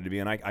I wanted to be,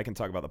 and I can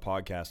talk about the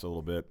podcast a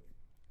little bit.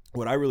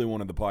 What I really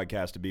wanted the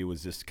podcast to be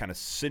was this kind of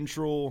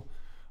central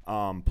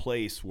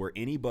place where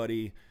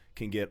anybody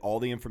can get all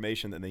the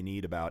information that they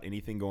need about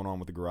anything going on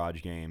with the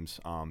garage games,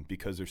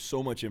 because there's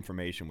so much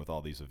information with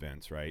all these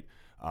events, right?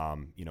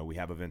 We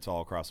have events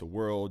all across the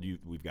world.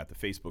 We've got the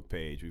Facebook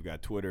page, we've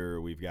got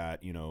Twitter, we've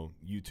got,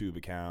 YouTube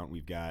account,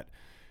 we've got,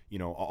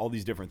 all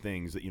these different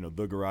things that,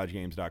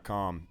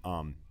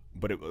 thegaragegames.com.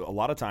 But a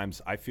lot of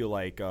times I feel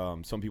like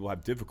some people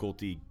have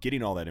difficulty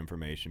getting all that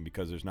information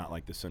because there's not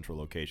the central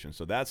location.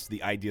 So that's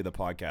the idea of the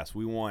podcast.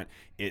 We want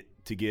it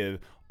to give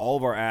all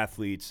of our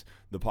athletes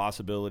the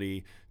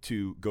possibility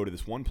to go to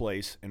this one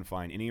place and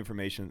find any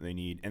information that they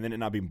need, and then it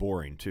not being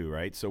boring too,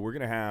 right? So we're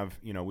going to have,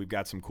 we've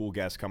got some cool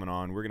guests coming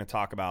on. We're going to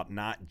talk about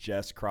not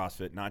just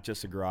CrossFit, not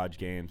just the garage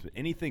games, but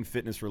anything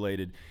fitness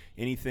related,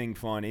 anything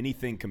fun,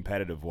 anything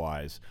competitive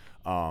wise.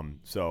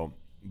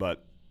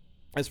 But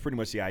that's pretty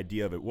much the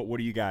idea of it. What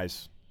do you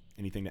guys,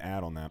 anything to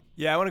add on that?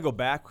 Yeah, I want to go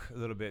back a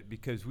little bit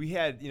because we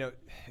had,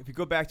 if you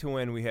go back to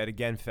when we had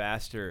Again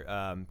Faster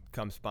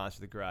come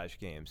sponsor the Garage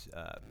Games,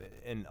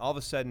 and all of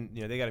a sudden,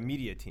 they got a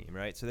media team,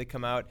 right? So they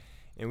come out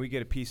and we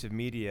get a piece of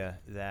media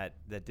that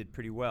did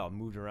pretty well,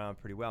 moved around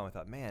pretty well. And we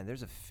thought, man,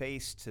 there's a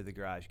face to the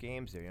Garage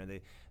Games there.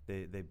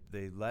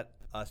 They let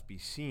us be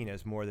seen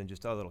as more than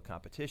just a little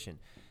competition.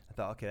 I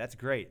thought, okay, that's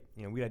great.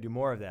 We got to do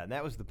more of that, and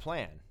that was the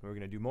plan. We were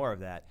going to do more of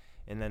that,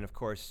 and then of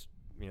course,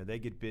 they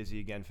get busy.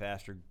 Again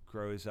Faster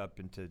grows up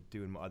into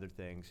doing other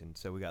things, and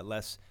so we got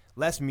less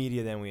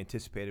media than we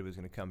anticipated was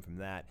going to come from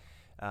that.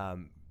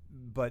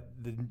 But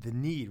the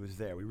need was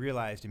there. We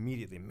realized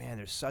immediately, man,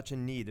 there's such a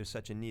need,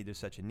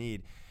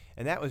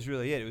 and that was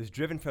really it. It was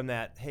driven from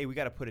that, hey, we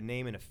got to put a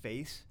name and a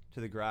face to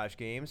the Garage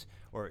Games,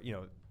 or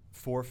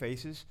four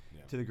faces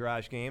to the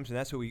Garage Games, and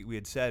that's what we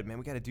had said, man,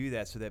 we got to do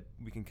that so that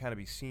we can kind of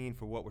be seen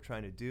for what we're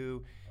trying to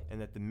do, and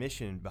that the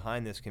mission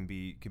behind this can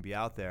be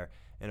out there.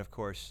 And of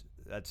course,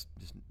 that's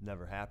just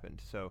never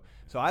happened. So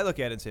I look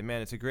at it and say,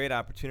 man, it's a great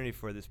opportunity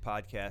for this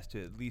podcast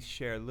to at least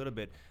share a little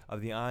bit of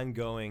the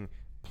ongoing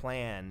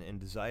plan and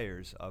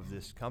desires of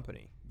this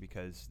company,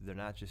 because they're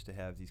not just to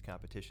have these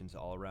competitions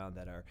all around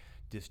that are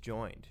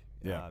disjoined.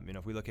 Yeah.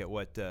 If we look at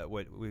what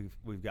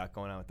we've got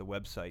going on with the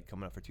website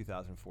coming up for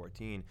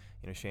 2014,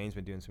 Shane's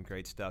been doing some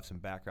great stuff, some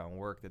background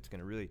work that's going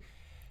to really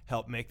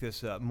help make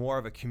this more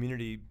of a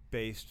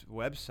community-based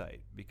website,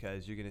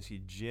 because you're going to see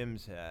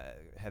gyms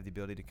have the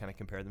ability to kind of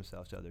compare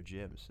themselves to other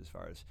gyms as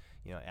far as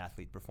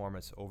athlete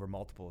performance over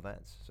multiple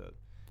events. So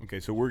Okay,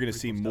 so we're going to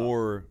see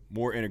more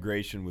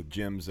integration with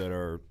gyms that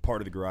are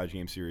part of the Garage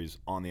Game Series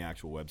on the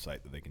actual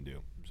website that they can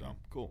do. So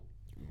cool.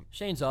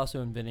 Shane's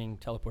also inventing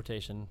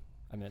teleportation.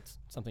 I mean, it's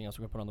something else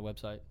we're going to put on the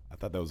website. I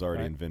thought that was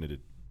already Right.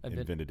 invented.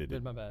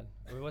 My bad.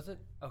 Wait, was it?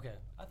 Okay.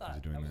 I thought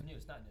it doing that was that? new.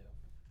 It's not new.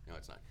 No,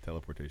 it's not.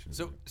 Teleportation.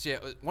 So yeah,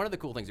 one of the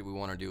cool things that we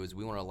want to do is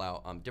we want to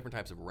allow different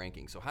types of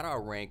ranking. So how do I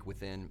rank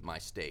within my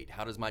state?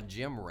 How does my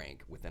gym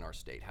rank within our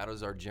state? How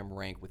does our gym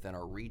rank within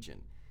our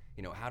region?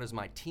 How does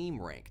my team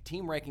rank?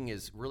 Team ranking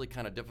is really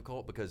kind of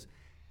difficult because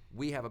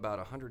we have about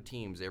 100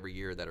 teams every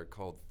year that are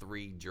called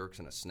 3 jerks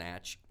and a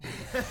snatch.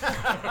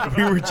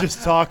 we were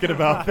just talking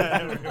about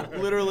that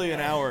literally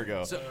an hour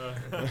ago.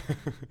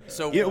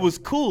 So it was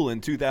cool in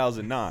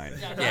 2009.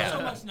 Yeah, not Yeah.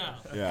 so much now.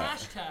 Yeah.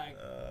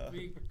 Hashtag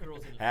 3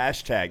 girls in a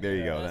Hashtag. There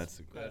you go.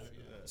 That's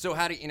So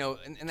how do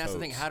and that's the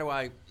thing? How do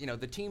I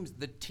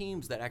the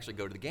teams that actually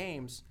go to the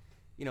games?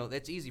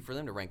 That's easy for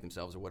them to rank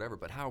themselves or whatever,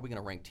 but how are we going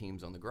to rank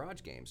teams on the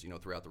Garage Games,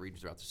 throughout the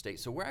region, throughout the state?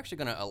 So we're actually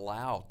going to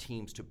allow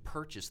teams to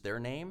purchase their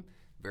name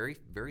very,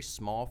 very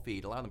small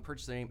fee to allow them to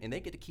purchase the name, and they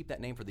get to keep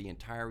that name for the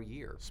entire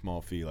year.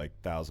 Small fee, like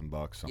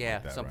 $1,000, something Yeah,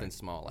 like that, something right?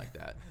 small like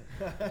that.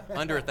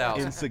 Under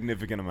 1,000.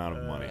 Insignificant amount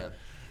of money.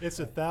 It's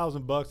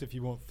 $1,000 if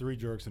you want 3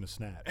 jerks and a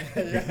snack.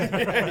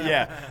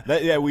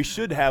 yeah, we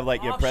should have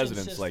like Auction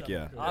presidents system. like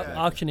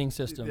Auctioning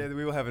system. Yeah,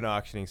 we will have an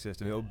auctioning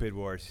system. The old bid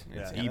wars.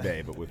 It's Yeah.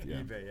 eBay, but with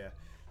eBay, yeah.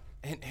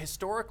 And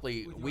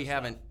historically, we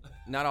haven't.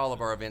 Not all of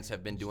our events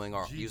have been doing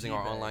using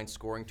our online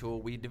scoring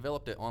tool. We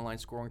developed an online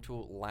scoring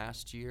tool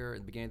last year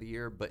at the beginning of the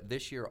year, but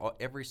this year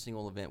every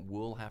single event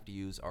will have to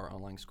use our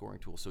online scoring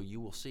tool. So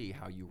you will see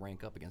how you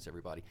rank up against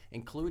everybody,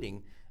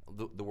 including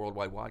the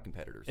worldwide wide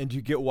competitors. And do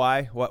you get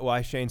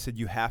why Shane said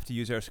you have to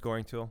use our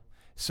scoring tool?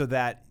 So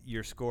that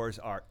your scores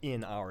are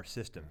in our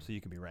system, so you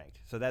can be ranked.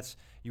 So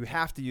you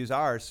have to use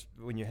ours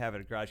when you have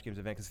a Garage Games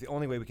event, because it's the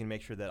only way we can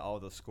make sure that all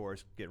of those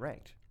scores get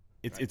ranked.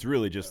 It's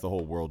really just the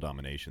whole world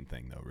domination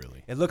thing, though.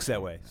 Really, it looks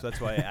that way, so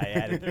that's why I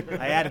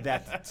added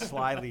that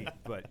slyly.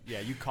 But yeah,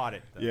 you caught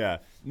it, though. Yeah,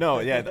 no,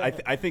 yeah,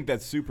 I think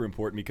that's super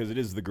important because it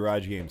is the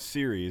Garage Games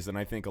series, and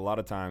I think a lot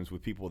of times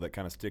with people that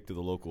kind of stick to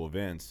the local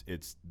events,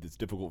 it's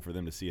difficult for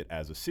them to see it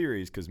as a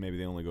series because maybe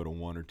they only go to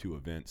 1 or 2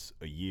 events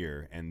a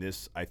year, and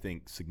this I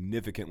think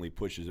significantly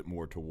pushes it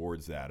more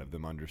towards that of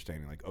them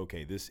understanding like,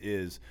 okay,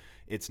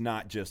 it's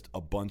not just a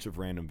bunch of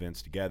random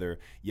events together.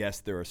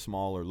 Yes, there are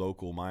smaller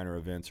local minor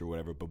events or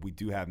whatever, but we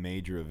do have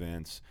major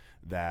events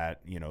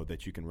that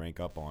that you can rank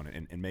up on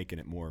and making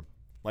it more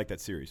like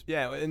that series.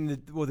 Yeah, and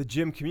the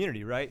gym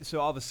community, right? So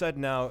all of a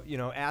sudden now,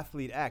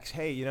 athlete X,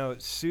 hey,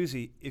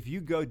 Susie, if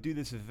you go do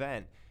this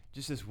event,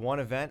 just this one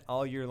event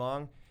all year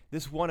long,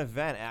 this one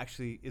event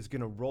actually is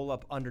going to roll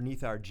up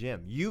underneath our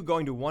gym. You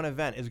going to one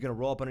event is going to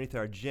roll up underneath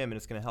our gym, and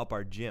it's going to help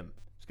our gym.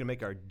 It's going to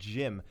make our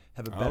gym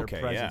have a better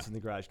presence in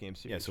the Garage Games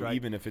series. Yeah, so right?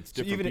 even if it's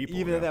different people.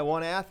 Even if that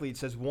one athlete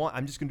says,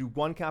 I'm just going to do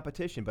one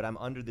competition, but I'm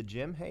under the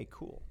gym, hey,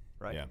 cool.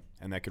 Right. Yeah,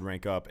 and that could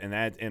rank up.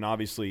 And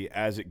obviously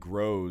as it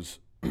grows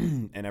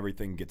and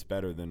everything gets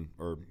better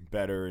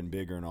and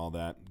bigger and all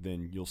that,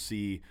 then you'll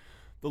see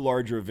the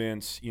larger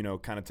events,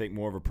 kind of take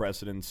more of a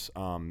precedence,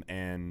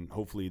 and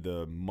hopefully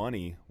the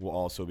money will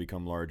also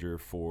become larger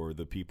for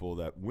the people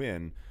that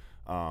win,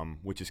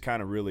 which is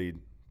kind of really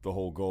the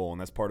whole goal,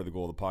 and that's part of the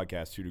goal of the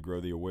podcast too, to grow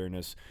the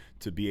awareness,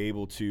 to be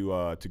able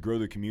to grow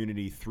the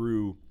community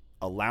through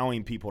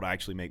allowing people to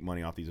actually make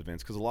money off these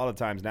events. Because a lot of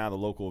times now the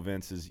local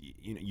events is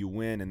you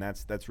win, and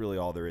that's really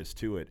all there is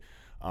to it.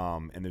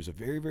 And there's a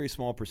very, very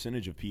small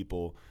percentage of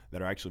people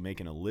that are actually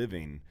making a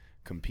living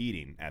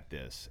competing at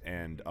this,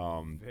 and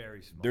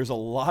very small. There's a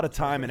lot of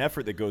time and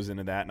effort that goes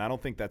into that, and I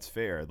don't think that's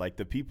fair. Like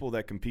the people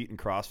that compete in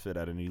CrossFit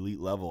at an elite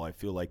level, I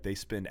feel like they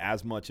spend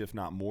as much, if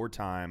not more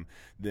time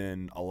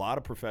than a lot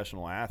of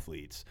professional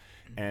athletes.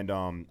 And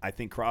I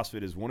think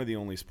CrossFit is one of the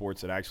only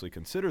sports that actually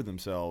consider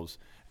themselves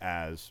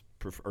as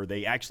or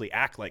they actually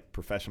act like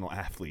professional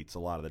athletes a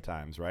lot of the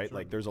times, right? Sure.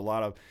 Like there's a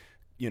lot of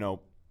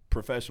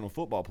professional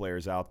football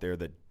players out there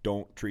that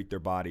don't treat their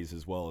bodies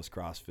as well as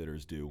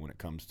CrossFitters do when it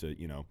comes to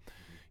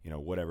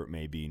whatever it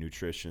may be,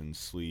 nutrition,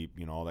 sleep,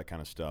 all that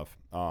kind of stuff.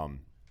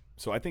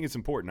 So I think it's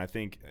important.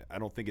 I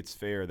don't think it's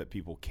fair that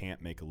people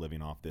can't make a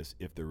living off this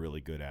if they're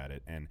really good at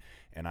it.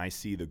 And I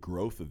see the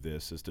growth of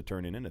this as to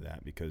turn it into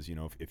that, because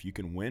if you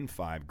can win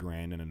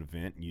 $5,000 in an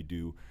event and you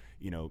do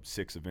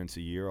 6 events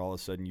a year, all of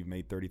a sudden you've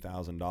made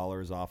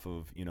 $30,000 off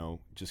of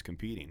just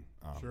competing.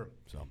 Sure.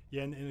 So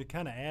yeah, and to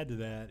kind of add to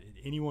that,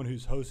 anyone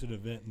who's hosted an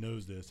event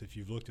knows this. If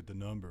you've looked at the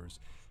numbers,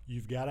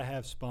 you've got to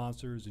have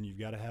sponsors and you've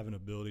got to have an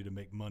ability to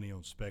make money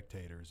on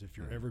spectators if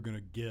you're ever going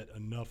to get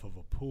enough of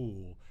a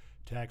pool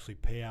to actually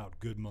pay out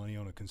good money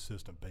on a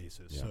consistent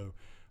basis. Yeah. So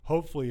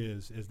hopefully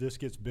as this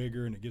gets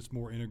bigger and it gets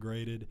more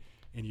integrated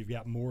and you've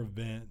got more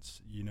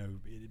events,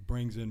 it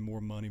brings in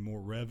more money,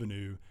 more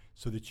revenue,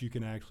 so that you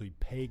can actually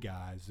pay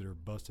guys that are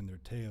busting their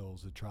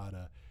tails to try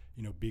to,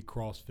 be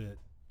CrossFit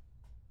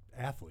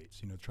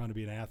athletes, trying to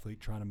be an athlete,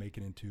 trying to make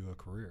it into a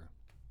career.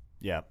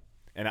 Yeah.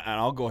 And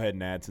I'll go ahead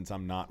and add, since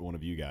I'm not one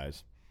of you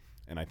guys,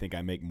 and I think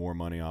I make more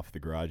money off the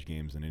Garage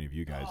Games than any of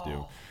you guys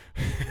do,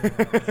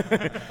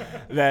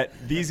 that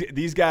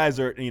these guys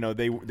are,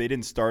 they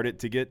didn't start it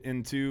to get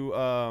into,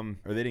 or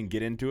they didn't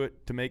get into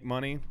it to make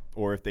money,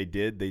 or if they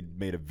did, they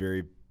made a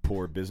very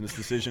poor business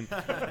decision.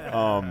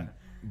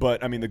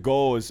 But I mean, the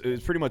goal is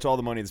pretty much all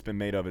the money that's been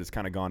made of it has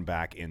kind of gone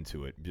back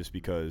into it, just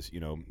because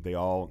they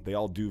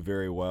all do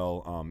very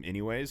well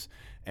anyways,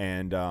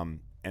 and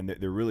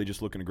they're really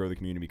just looking to grow the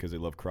community because they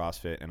love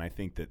CrossFit. And I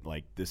think that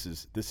this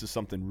is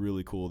something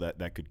really cool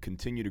that could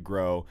continue to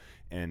grow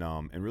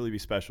and really be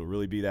special,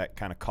 really be that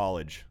kind of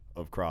college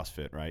of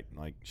CrossFit, right?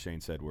 Like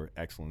Shane said, where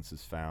excellence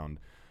is found.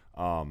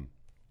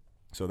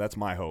 So that's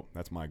my hope.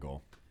 That's my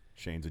goal.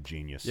 Shane's a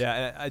genius.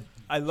 Yeah,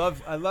 I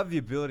love the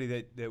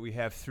ability that we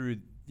have through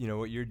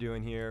what you're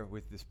doing here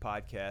with this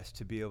podcast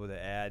to be able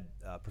to add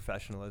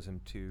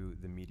professionalism to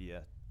the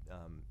media,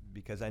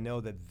 because I know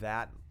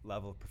that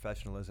level of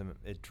professionalism,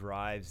 it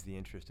drives the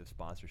interest of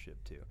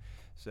sponsorship too.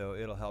 So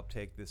it'll help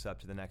take this up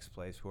to the next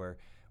place where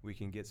we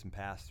can get some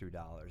pass-through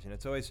dollars. And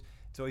it's always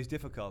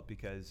difficult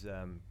because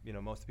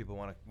most people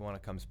want to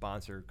come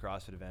sponsor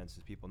CrossFit events,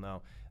 as people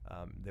know.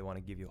 They want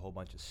to give you a whole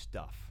bunch of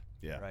stuff.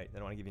 Yeah. Right. They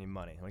don't want to give you any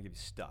money. They want to give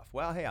you stuff.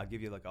 Well, hey, I'll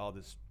give you like all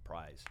this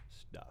prize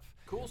stuff.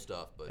 Cool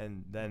stuff, but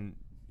And then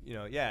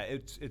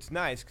it's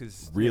nice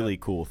because Really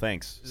cool.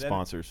 Thanks,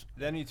 sponsors.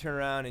 Then you turn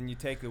around and you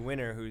take the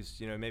winner who's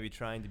maybe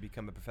trying to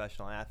become a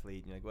professional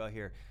athlete, and you're like, well,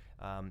 here,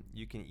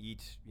 you can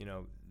eat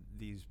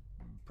these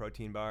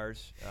protein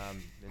bars,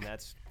 and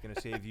that's going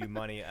to save you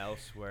money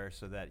elsewhere,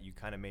 so that you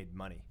kind of made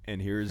money.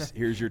 And here's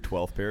your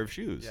 12th pair of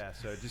shoes. Yeah,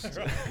 so just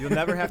you'll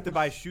never have to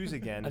buy shoes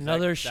again.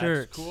 Another that's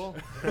shirt. Cool.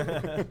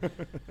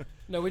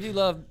 No, we do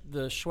love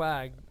the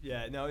swag,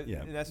 Yeah, no,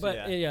 Yeah. and that's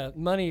but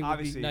money would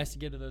Obviously, be nice to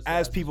get to those.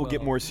 As guys people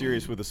get well. more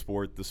serious with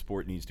the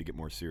sport needs to get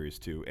more serious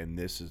too, and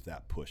this is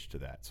that push to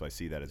that. So I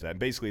see that as that. And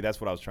basically, that's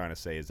what I was trying to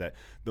say, is that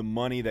the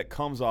money that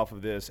comes off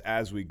of this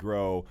as we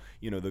grow,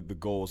 the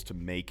goal is to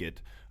make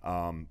it,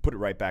 put it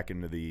right back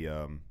into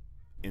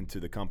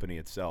the company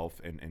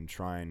itself, and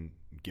try and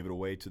give it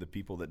away to the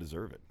people that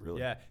deserve it.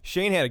 Really. Yeah,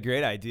 Shane had a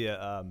great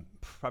idea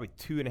probably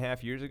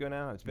 2.5 years ago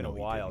now. It's been No, a he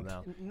while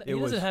didn't. now. He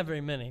doesn't have very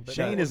many. But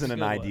Shane that was isn't a an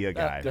good one. idea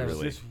guy, There was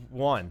really.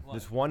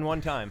 this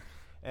one time.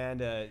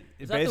 And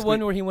Is that the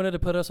one where he wanted to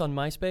put us on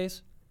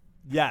MySpace?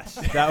 Yes,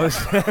 that was.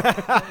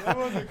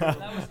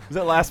 Was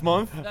that last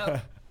month?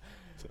 That-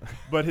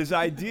 But his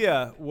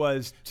idea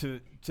was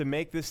to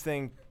make this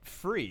thing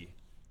free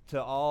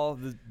to all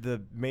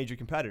the major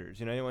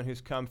competitors. Anyone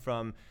who's come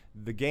from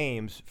the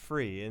games,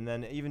 free, and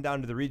then even down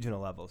to the regional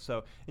level.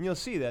 So, and you'll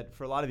see that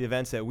for a lot of the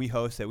events that we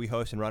host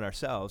and run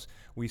ourselves,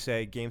 we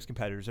say games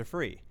competitors are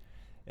free.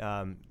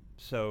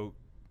 So,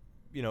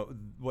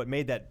 what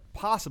made that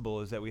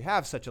possible is that we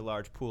have such a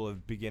large pool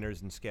of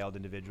beginners and scaled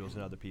individuals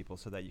and other people,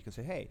 so that you can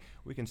say, hey,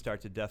 we can start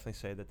to definitely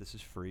say that this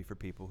is free for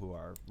people who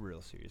are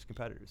real serious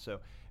competitors. So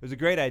it was a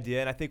great idea,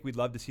 and I think we'd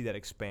love to see that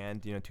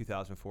expand,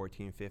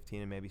 2014,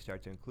 15, and maybe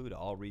start to include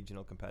all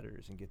regional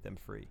competitors and get them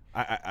free.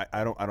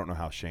 I don't know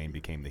how Shane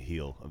became the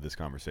heel of this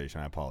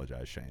conversation. I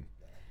apologize, Shane.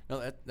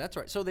 No, that's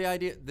right. So the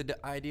idea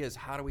is,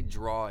 how do we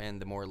draw in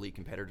the more elite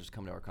competitors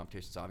come to our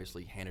competitions?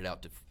 Obviously, handed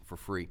out for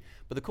free.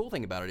 But the cool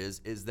thing about it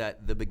is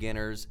that the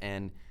beginners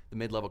and the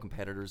mid-level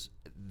competitors,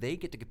 they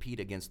get to compete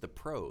against the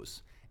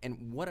pros.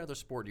 And what other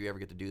sport do you ever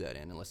get to do that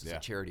in, unless it's a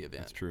charity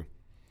event? That's true.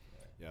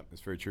 Yeah,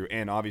 that's very true.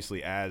 And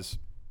obviously, as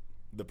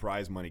the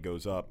prize money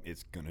goes up,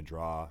 it's going to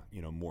draw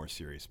more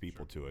serious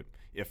people to it.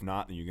 If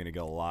not, then you're going to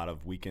get a lot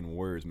of weekend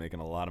warriors making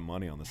a lot of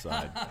money on the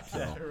side.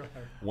 So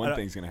one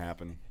thing's going to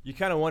happen. You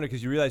kind of wonder,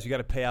 because you realize you got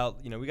to pay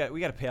out. We got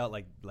to pay out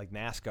like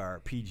NASCAR,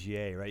 or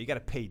PGA, right? You got to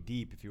pay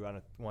deep if you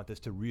want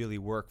this to really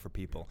work for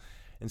people.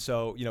 And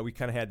so we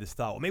kind of had this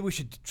thought. Well, maybe we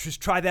should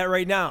just try that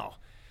right now.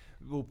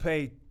 We'll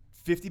pay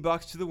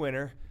 $50 to the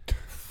winner.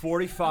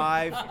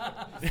 45,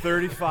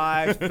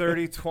 35,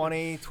 30,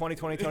 20, 20,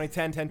 20, 20,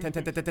 10, 10, 10,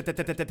 10, 10, 10, 10, 10,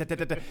 10,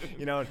 10, 10,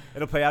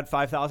 it'll pay out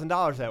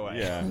 $5,000 that way.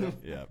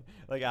 Yeah.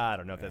 Like, I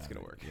don't know if that's going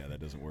to work. Yeah,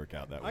 that doesn't work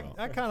out that well.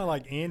 I kind of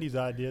like Andy's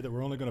idea that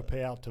we're only going to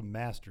pay out to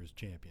Masters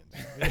champions.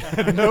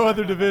 No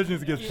other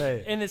divisions gets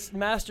paid. And it's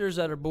masters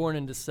that are born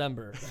in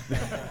December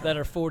that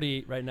are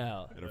 40 right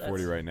now. At a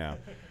 40 right now.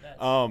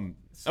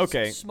 It's a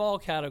Okay. small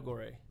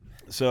category.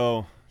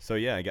 So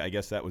yeah, I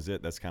guess that was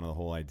it. That's kind of the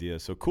whole idea.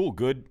 So cool,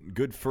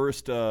 good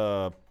first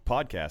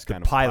podcast,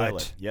 kind of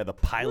pilot. Yeah, the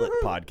pilot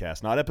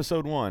podcast, not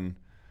episode 1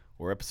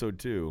 or episode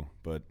 2,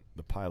 but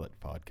the pilot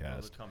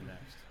podcast. Come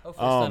next.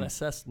 Hopefully it's not a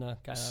Cessna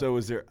kind of. So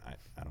is there?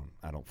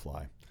 I don't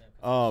fly.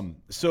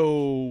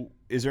 So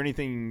is there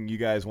anything you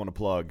guys want to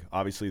plug?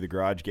 Obviously,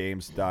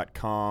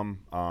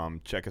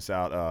 thegaragegames.com. Check us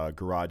out,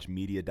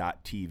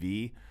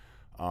 garagemedia.tv.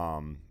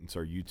 It's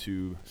our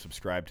YouTube.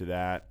 Subscribe to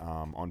that.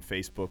 On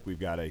Facebook, we've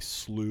got a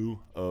slew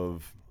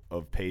of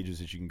pages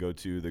that you can go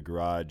to. The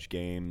Garage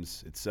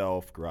Games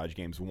itself, Garage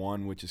Games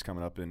 1, which is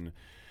coming up in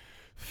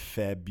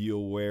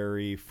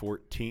February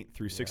 14th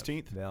through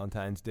 16th.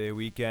 Valentine's Day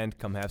weekend.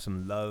 Come have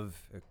some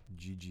love at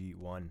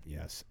GG1.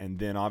 Yes. And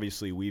then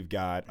obviously we've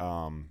got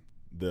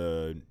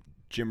the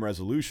Gym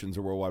Resolutions,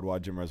 or Worldwide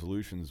WOD Gym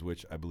Resolutions,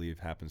 which I believe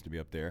happens to be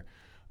up there,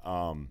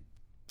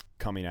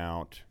 coming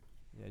out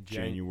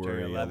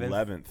January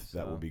 11th.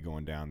 That will be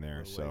going down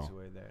there. So ways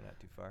away there, not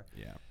too far.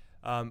 Yeah.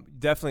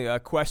 Definitely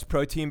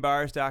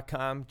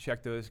questproteinbars.com.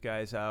 Check those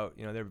guys out.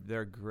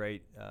 They're a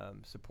great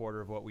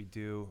supporter of what we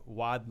do.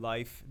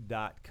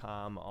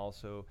 wadlife.com,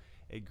 also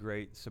a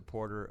great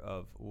supporter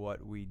of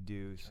what we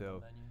do.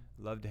 So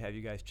love to have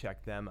you guys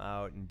check them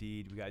out.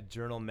 Indeed, we got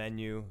Journal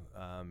Menu.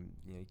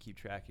 You keep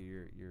track of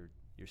your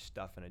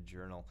stuff in a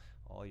journal,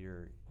 all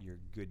your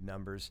good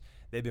numbers.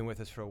 They've been with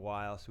us for a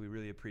while, so we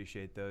really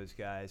appreciate those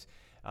guys.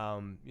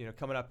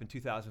 Coming up in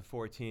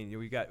 2014,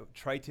 we got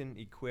Triton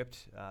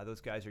Equipped.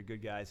 Those guys are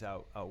good guys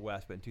out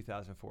west, but in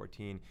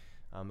 2014,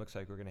 looks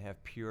like we're going to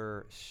have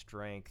Pure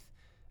Strength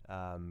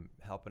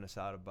helping us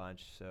out a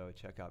bunch. So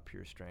check out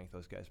Pure Strength.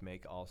 Those guys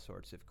make all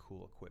sorts of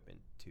cool equipment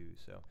too.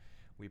 So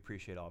we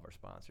appreciate all of our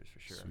sponsors for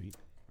sure. Sweet.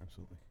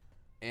 Absolutely.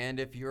 And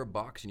if you're a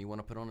box and you want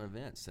to put on an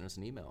event, send us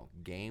an email,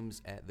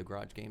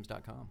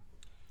 games@thegaragegames.com.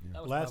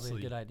 That was Lastly-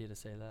 probably a good idea to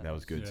say that. That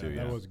was good too.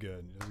 Yeah. That was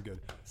good. It was good.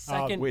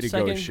 Second, Way to go,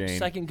 second, Shane.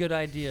 second good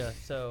idea.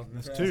 So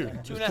That's two.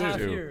 2.5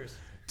 two. years.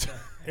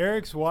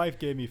 Eric's wife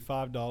gave me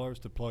 $5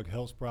 to plug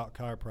HealthSprout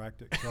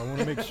Chiropractic, so I want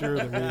to make sure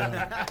that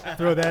we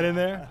throw that in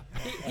there.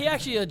 He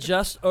actually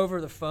adjusts over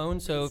the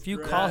phone, so if you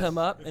call him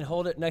up and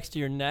hold it next to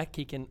your neck,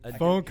 he can.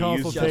 Phone He used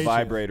the consultation.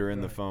 vibrator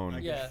in the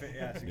phone. Yeah.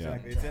 Yes,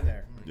 exactly. It's in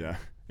there. Yeah.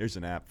 There's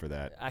an app for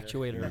that.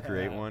 Actuator. Can you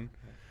create one?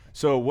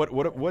 So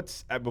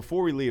what's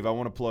before we leave, I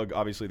want to plug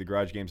obviously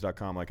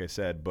thegaragegames.com, like I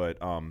said, but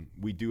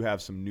we do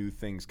have some new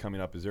things coming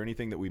up. Is there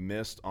anything that we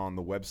missed on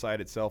the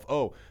website itself?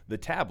 Oh, the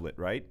tablet,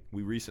 right?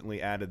 We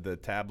recently added the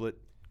tablet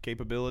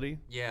capability.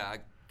 Yeah, I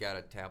got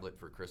a tablet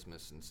for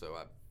Christmas, and so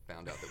I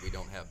found out that we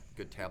don't have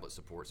good tablet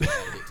support, so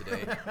I added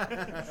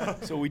it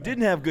today. So we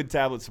didn't have good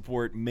tablet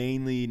support,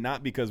 mainly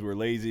not because we're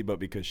lazy, but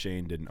because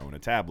Shane didn't own a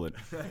tablet.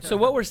 So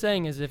what we're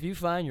saying is, if you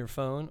find your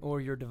phone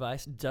or your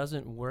device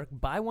doesn't work,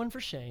 buy one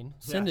for Shane,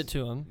 send it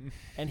to him,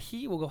 and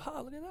he will go,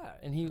 "Oh, look at that,"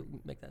 and he'll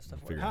make that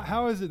stuff work. Figure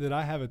How is it that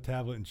I have a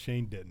tablet and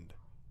Shane didn't?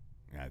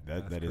 Yeah,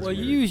 that is Well, you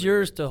weird. use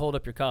yours to hold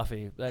up your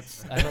coffee.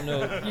 That's I don't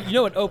know. You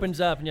know it opens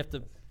up and you have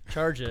to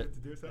charge it.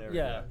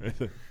 Yeah. I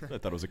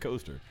thought it was a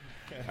coaster.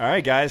 All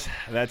right, guys,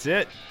 that's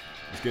it.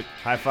 Let's get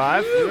high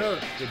five.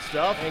 Good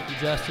stuff. Thank you,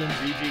 Justin.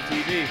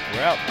 GGTV.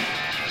 We're out.